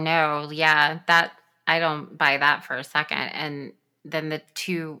 Oh no. Yeah. I don't buy that for a second. And then the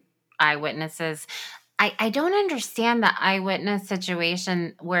two eyewitnesses, I don't understand the eyewitness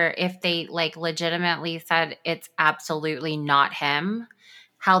situation where if they legitimately said it's absolutely not him,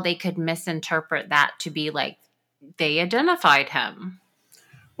 how they could misinterpret that to be they identified him.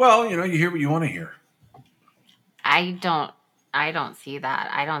 Well, you hear what you want to hear. I don't see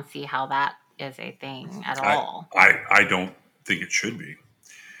that. I don't see how that is a thing at all. I don't think it should be.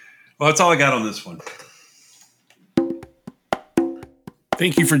 Well, that's all I got on this one.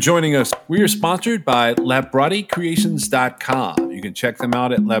 Thank you for joining us. We are sponsored by LabRottiCreations.com. You can check them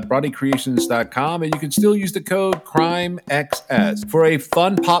out at LabRottiCreations.com, and you can still use the code CRIMEXS for a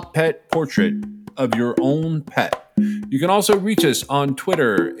fun pop pet portrait of your own pet. You can also reach us on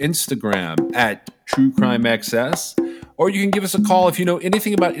Twitter, Instagram at TrueCrimeXS, or you can give us a call if you know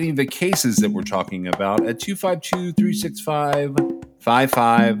anything about any of the cases that we're talking about at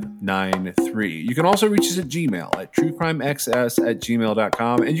 252-365-5593. You can also reach us at Gmail at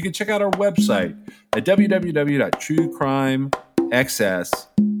truecrimexs@gmail.com, and you can check out our website at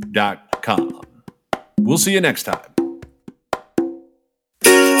www.truecrimexs.com. We'll see you next time.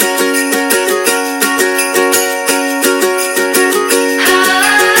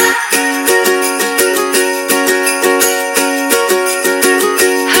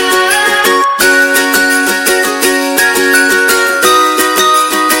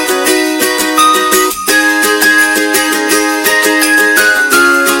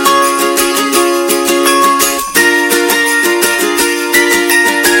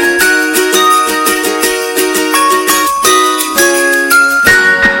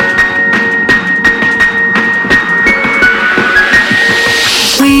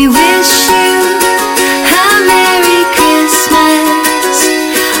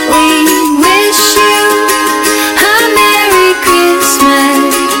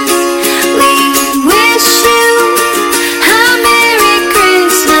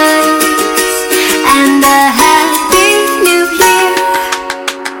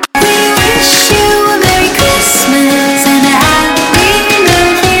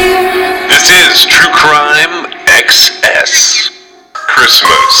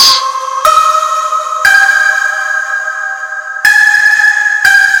 Christmas.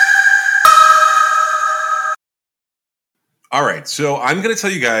 All right, so I'm going to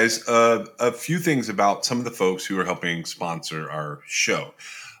tell you guys a few things about some of the folks who are helping sponsor our show.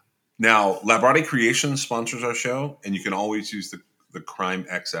 Now, Labrati Creations sponsors our show, and you can always use the Crime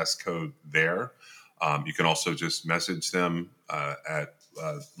XS code there. You can also just message them at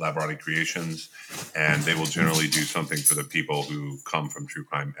Labrati Creations, and they will generally do something for the people who come from True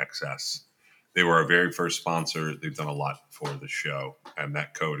Crime XS. They were our very first sponsor. They've done a lot for the show, and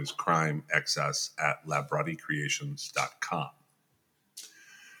that code is Crime XS at LabratiCreations.com.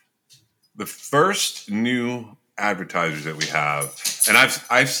 The first new advertisers that we have, and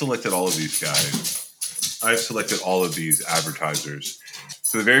I've selected all of these guys. I've selected all of these advertisers.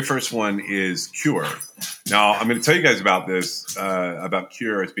 So the very first one is Cure. Now I'm going to tell you guys about this, about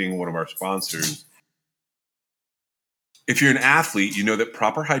Cure as being one of our sponsors. If you're an athlete, you know that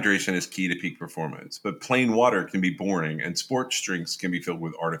proper hydration is key to peak performance, but plain water can be boring and sports drinks can be filled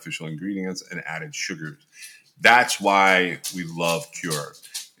with artificial ingredients and added sugars. That's why we love Cure.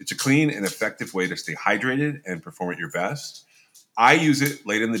 It's a clean and effective way to stay hydrated and perform at your best. I use it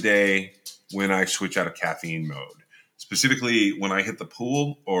late in the day when I switch out of caffeine mode. Specifically, when I hit the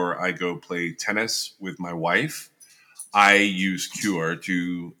pool or I go play tennis with my wife, I use Cure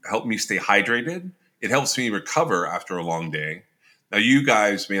to help me stay hydrated. It helps me recover after a long day. Now, you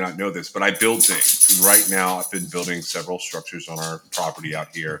guys may not know this, but I build things. And right now, I've been building several structures on our property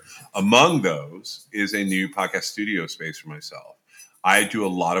out here. Among those is a new podcast studio space for myself. I do a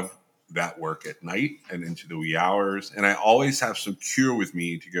lot of that work at night and into the wee hours, and I always have some Cure with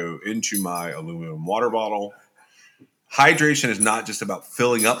me to go into my aluminum water bottle. Hydration is not just about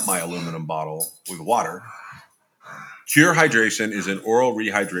filling up my aluminum bottle with water. Cure Hydration is an oral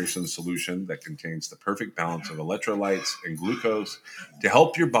rehydration solution that contains the perfect balance of electrolytes and glucose to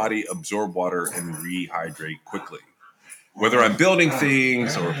help your body absorb water and rehydrate quickly. Whether I'm building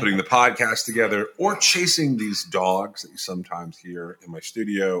things or putting the podcast together or chasing these dogs that you sometimes hear in my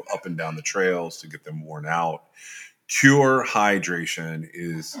studio up and down the trails to get them worn out, Cure Hydration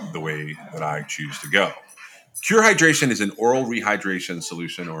is the way that I choose to go. Cure Hydration is an oral rehydration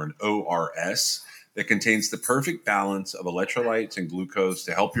solution, or an ORS, that contains the perfect balance of electrolytes and glucose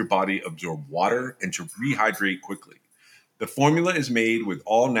to help your body absorb water and to rehydrate quickly. The formula is made with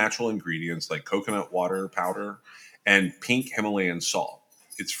all natural ingredients like coconut water powder and pink Himalayan salt.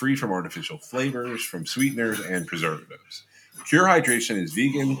 It's free from artificial flavors, from sweeteners, and preservatives. Cure Hydration is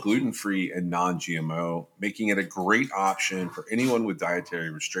vegan, gluten-free, and non-GMO, making it a great option for anyone with dietary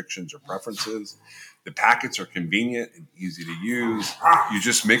restrictions or preferences. The packets are convenient and easy to use. You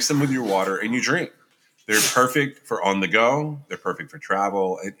just mix them with your water and you drink. They're perfect for on the go. They're perfect for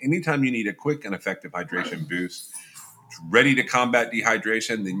travel. And anytime you need a quick and effective hydration boost, ready to combat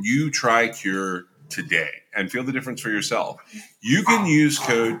dehydration, then you try Cure today and feel the difference for yourself. You can use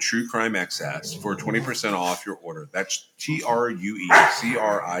code TrueCrimeXS for 20% off your order. That's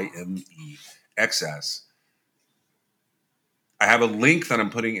TrueCrimeXS. I have a link that I'm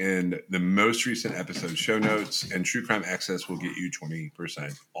putting in the most recent episode show notes, and True Crime XS will get you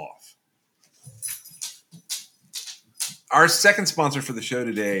 20% off. Our second sponsor for the show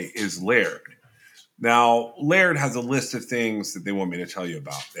today is Laird. Now, Laird has a list of things that they want me to tell you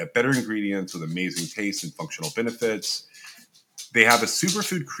about. They have better ingredients with amazing taste and functional benefits. They have a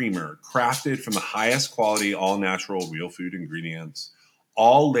superfood creamer crafted from the highest quality, all-natural, real food ingredients.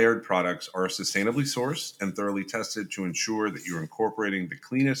 All Laird products are sustainably sourced and thoroughly tested to ensure that you're incorporating the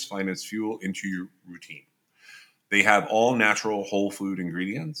cleanest, finest fuel into your routine. They have all natural whole food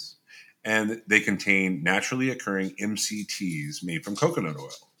ingredients, and they contain naturally occurring MCTs made from coconut oil.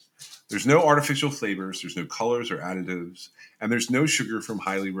 There's no artificial flavors, there's no colors or additives, and there's no sugar from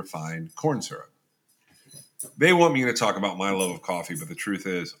highly refined corn syrup. They want me to talk about my love of coffee, but the truth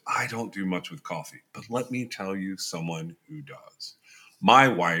is, I don't do much with coffee. But let me tell you someone who does. My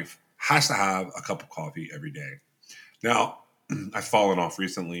wife has to have a cup of coffee every day. Now, I've fallen off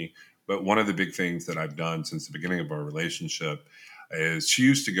recently, but one of the big things that I've done since the beginning of our relationship is she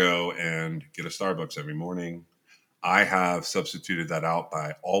used to go and get a Starbucks every morning. I have substituted that out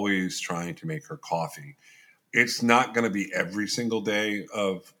by always trying to make her coffee. It's not going to be every single day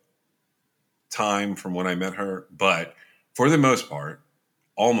of time from when I met her, but for the most part,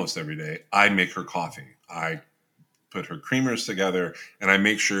 almost every day, I make her coffee. I put her creamers together, and I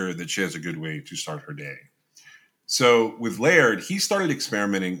make sure that she has a good way to start her day. So with Laird, he started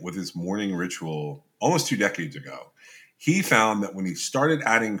experimenting with his morning ritual almost 2 decades ago. He found that when he started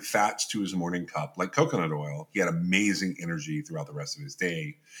adding fats to his morning cup, like coconut oil, he had amazing energy throughout the rest of his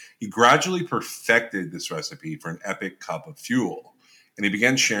day. He gradually perfected this recipe for an epic cup of fuel. and he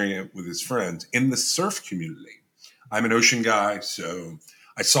began sharing it with his friends in the surf community. I'm an ocean guy, so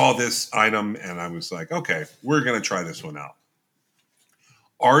I saw this item and I was like, okay, we're going to try this one out.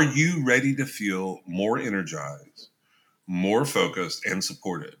 Are you ready to feel more energized, more focused, and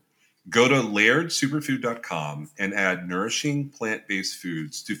supported? Go to lairdsuperfood.com and add nourishing plant-based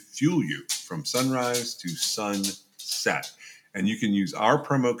foods to fuel you from sunrise to sunset. And you can use our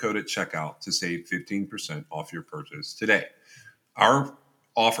promo code at checkout to save 15% off your purchase today. Our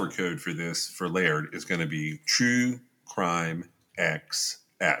offer code for this for Laird is going to be True Crime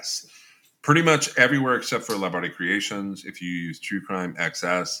XS. Pretty much everywhere except for Labarde Creations. If you use True Crime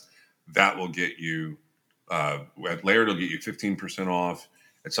XS, that will get you, at Laird, it'll get you 15% off.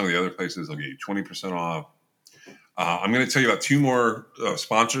 At some of the other places, they'll get you 20% off. I'm going to tell you about two more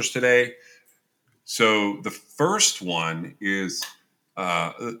sponsors today. So the first one is,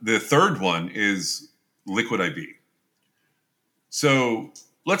 the third one is Liquid IV. So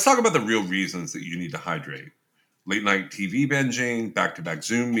let's talk about the real reasons that you need to hydrate. Late night TV binging, back-to-back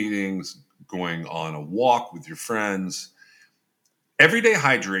Zoom meetings, going on a walk with your friends. Everyday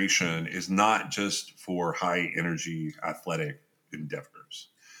hydration is not just for high-energy athletic endeavors.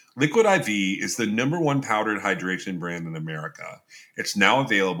 Liquid IV is the #1 powdered hydration brand in America. It's now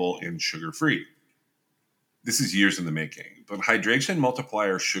available in sugar-free. This is years in the making, but Hydration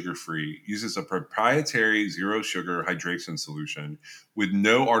Multiplier Sugar-Free uses a proprietary zero-sugar hydration solution with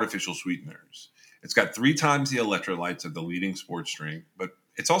no artificial sweeteners. It's got 3 times the electrolytes of the leading sports drink, but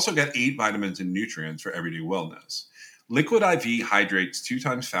it's also got 8 vitamins and nutrients for everyday wellness. Liquid IV hydrates 2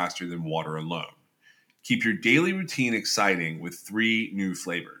 times faster than water alone. Keep your daily routine exciting with 3 new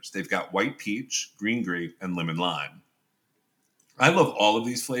flavors. They've got white peach, green grape, and lemon lime. I love all of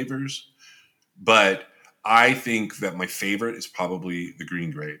these flavors, but I think that my favorite is probably the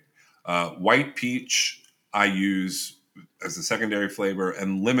green grape. White peach I use as a secondary flavor,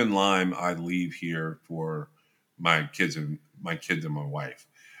 and lemon lime I leave here for my kids and my wife.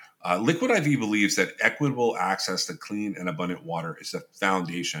 Liquid IV believes that equitable access to clean and abundant water is the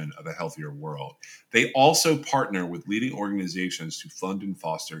foundation of a healthier world. They also partner with leading organizations to fund and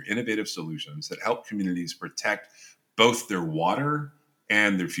foster innovative solutions that help communities protect both their water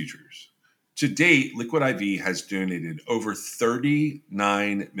and their futures. To date, Liquid IV has donated over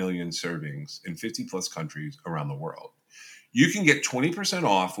 39 million servings in 50 plus countries around the world. You can get 20%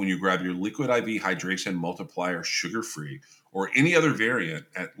 off when you grab your Liquid IV Hydration Multiplier sugar-free or any other variant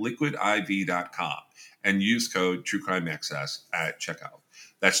at liquidiv.com and use code TrueCrimeXS at checkout.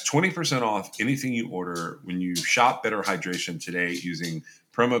 That's 20% off anything you order when you shop Better Hydration today using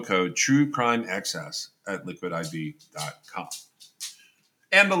promo code TrueCrimeXS at liquidiv.com.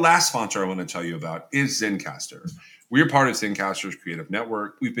 And the last sponsor I want to tell you about is Zencastr. We're part of Zencastr's creative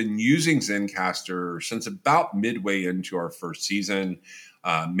network. We've been using Zencastr since about midway into our first season.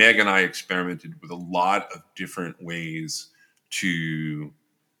 Meg and I experimented with a lot of different ways to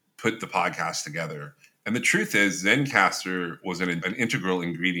put the podcast together. And the truth is, Zencastr was an integral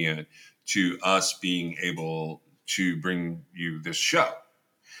ingredient to us being able to bring you this show.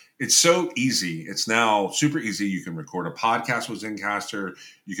 It's so easy. It's now super easy. You can record a podcast with Zencastr.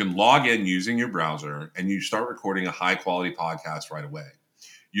 You can log in using your browser and you start recording a high quality podcast right away.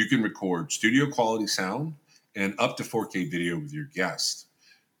 You can record studio quality sound and up to 4K video with your guest.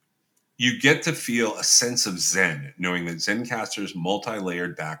 You get to feel a sense of zen, knowing that Zencastr's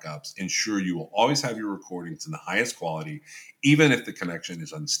multi-layered backups ensure you will always have your recordings in the highest quality, even if the connection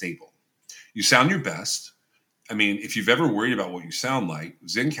is unstable. You sound your best. I mean, if you've ever worried about what you sound like,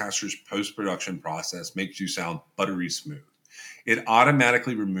 Zencastr's post-production process makes you sound buttery smooth. It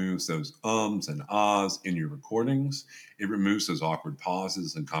automatically removes those ums and ahs in your recordings. It removes those awkward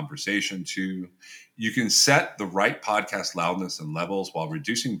pauses in conversation too. You can set the right podcast loudness and levels while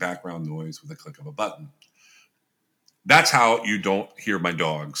reducing background noise with a click of a button. That's how you don't hear my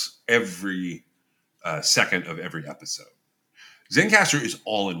dogs every second of every episode. Zencastr is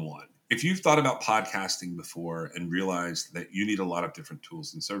all in one. If you've thought about podcasting before and realized that you need a lot of different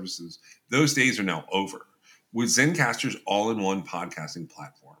tools and services, those days are now over. With Zencastr's all-in-one podcasting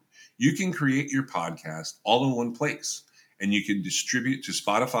platform, you can create your podcast all in one place, and you can distribute to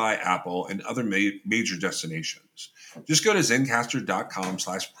Spotify, Apple, and other major destinations. Just go to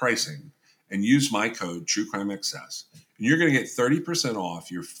zencastr.com/pricing and use my code TrueCrimeXS, and you're going to get 30% off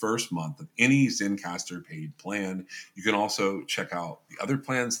your first month of any Zencastr paid plan. You can also check out the other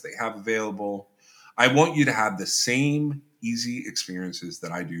plans they have available. I want you to have the same easy experiences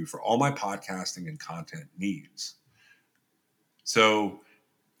that I do for all my podcasting and content needs. So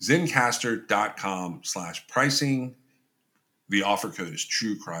zencastr.com/pricing. The offer code is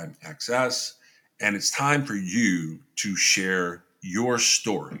TrueCrimeXS, and it's time for you to share your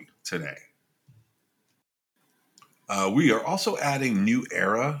story today. We are also adding New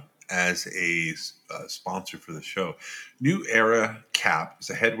Era as a sponsor for the show. New Era Cap is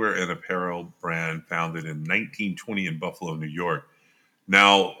a headwear and apparel brand founded in 1920 in Buffalo, New York.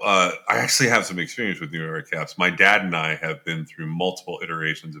 Now, I actually have some experience with New Era caps. My dad and I have been through multiple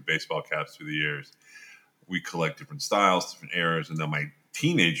iterations of baseball caps through the years. We collect different styles, different eras, and now my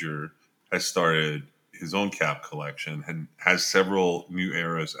teenager has started his own cap collection and has several New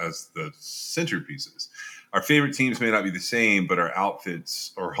Eras as the centerpieces. Our favorite teams may not be the same, but our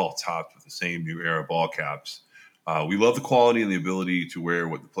outfits are all topped with the same New Era ball caps. We love the quality and the ability to wear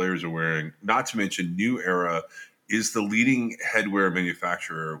what the players are wearing. Not to mention, New Era is the leading headwear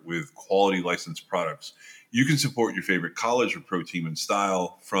manufacturer with quality licensed products. You can support your favorite college or pro team in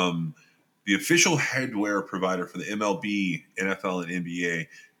style from the official headwear provider for the MLB, NFL, and NBA.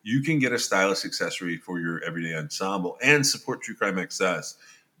 You can get a stylish accessory for your everyday ensemble and support True Crime XS.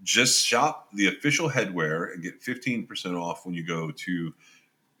 Just shop the official headwear and get 15% off when you go to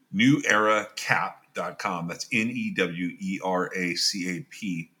neweracap.com. That's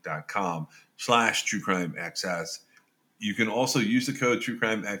neweracap.com/truecrimexs. You can also use the code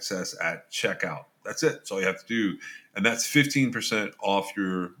truecrimexs at checkout. That's it. That's all you have to do. And that's 15% off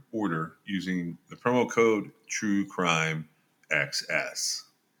your order using the promo code truecrimexs.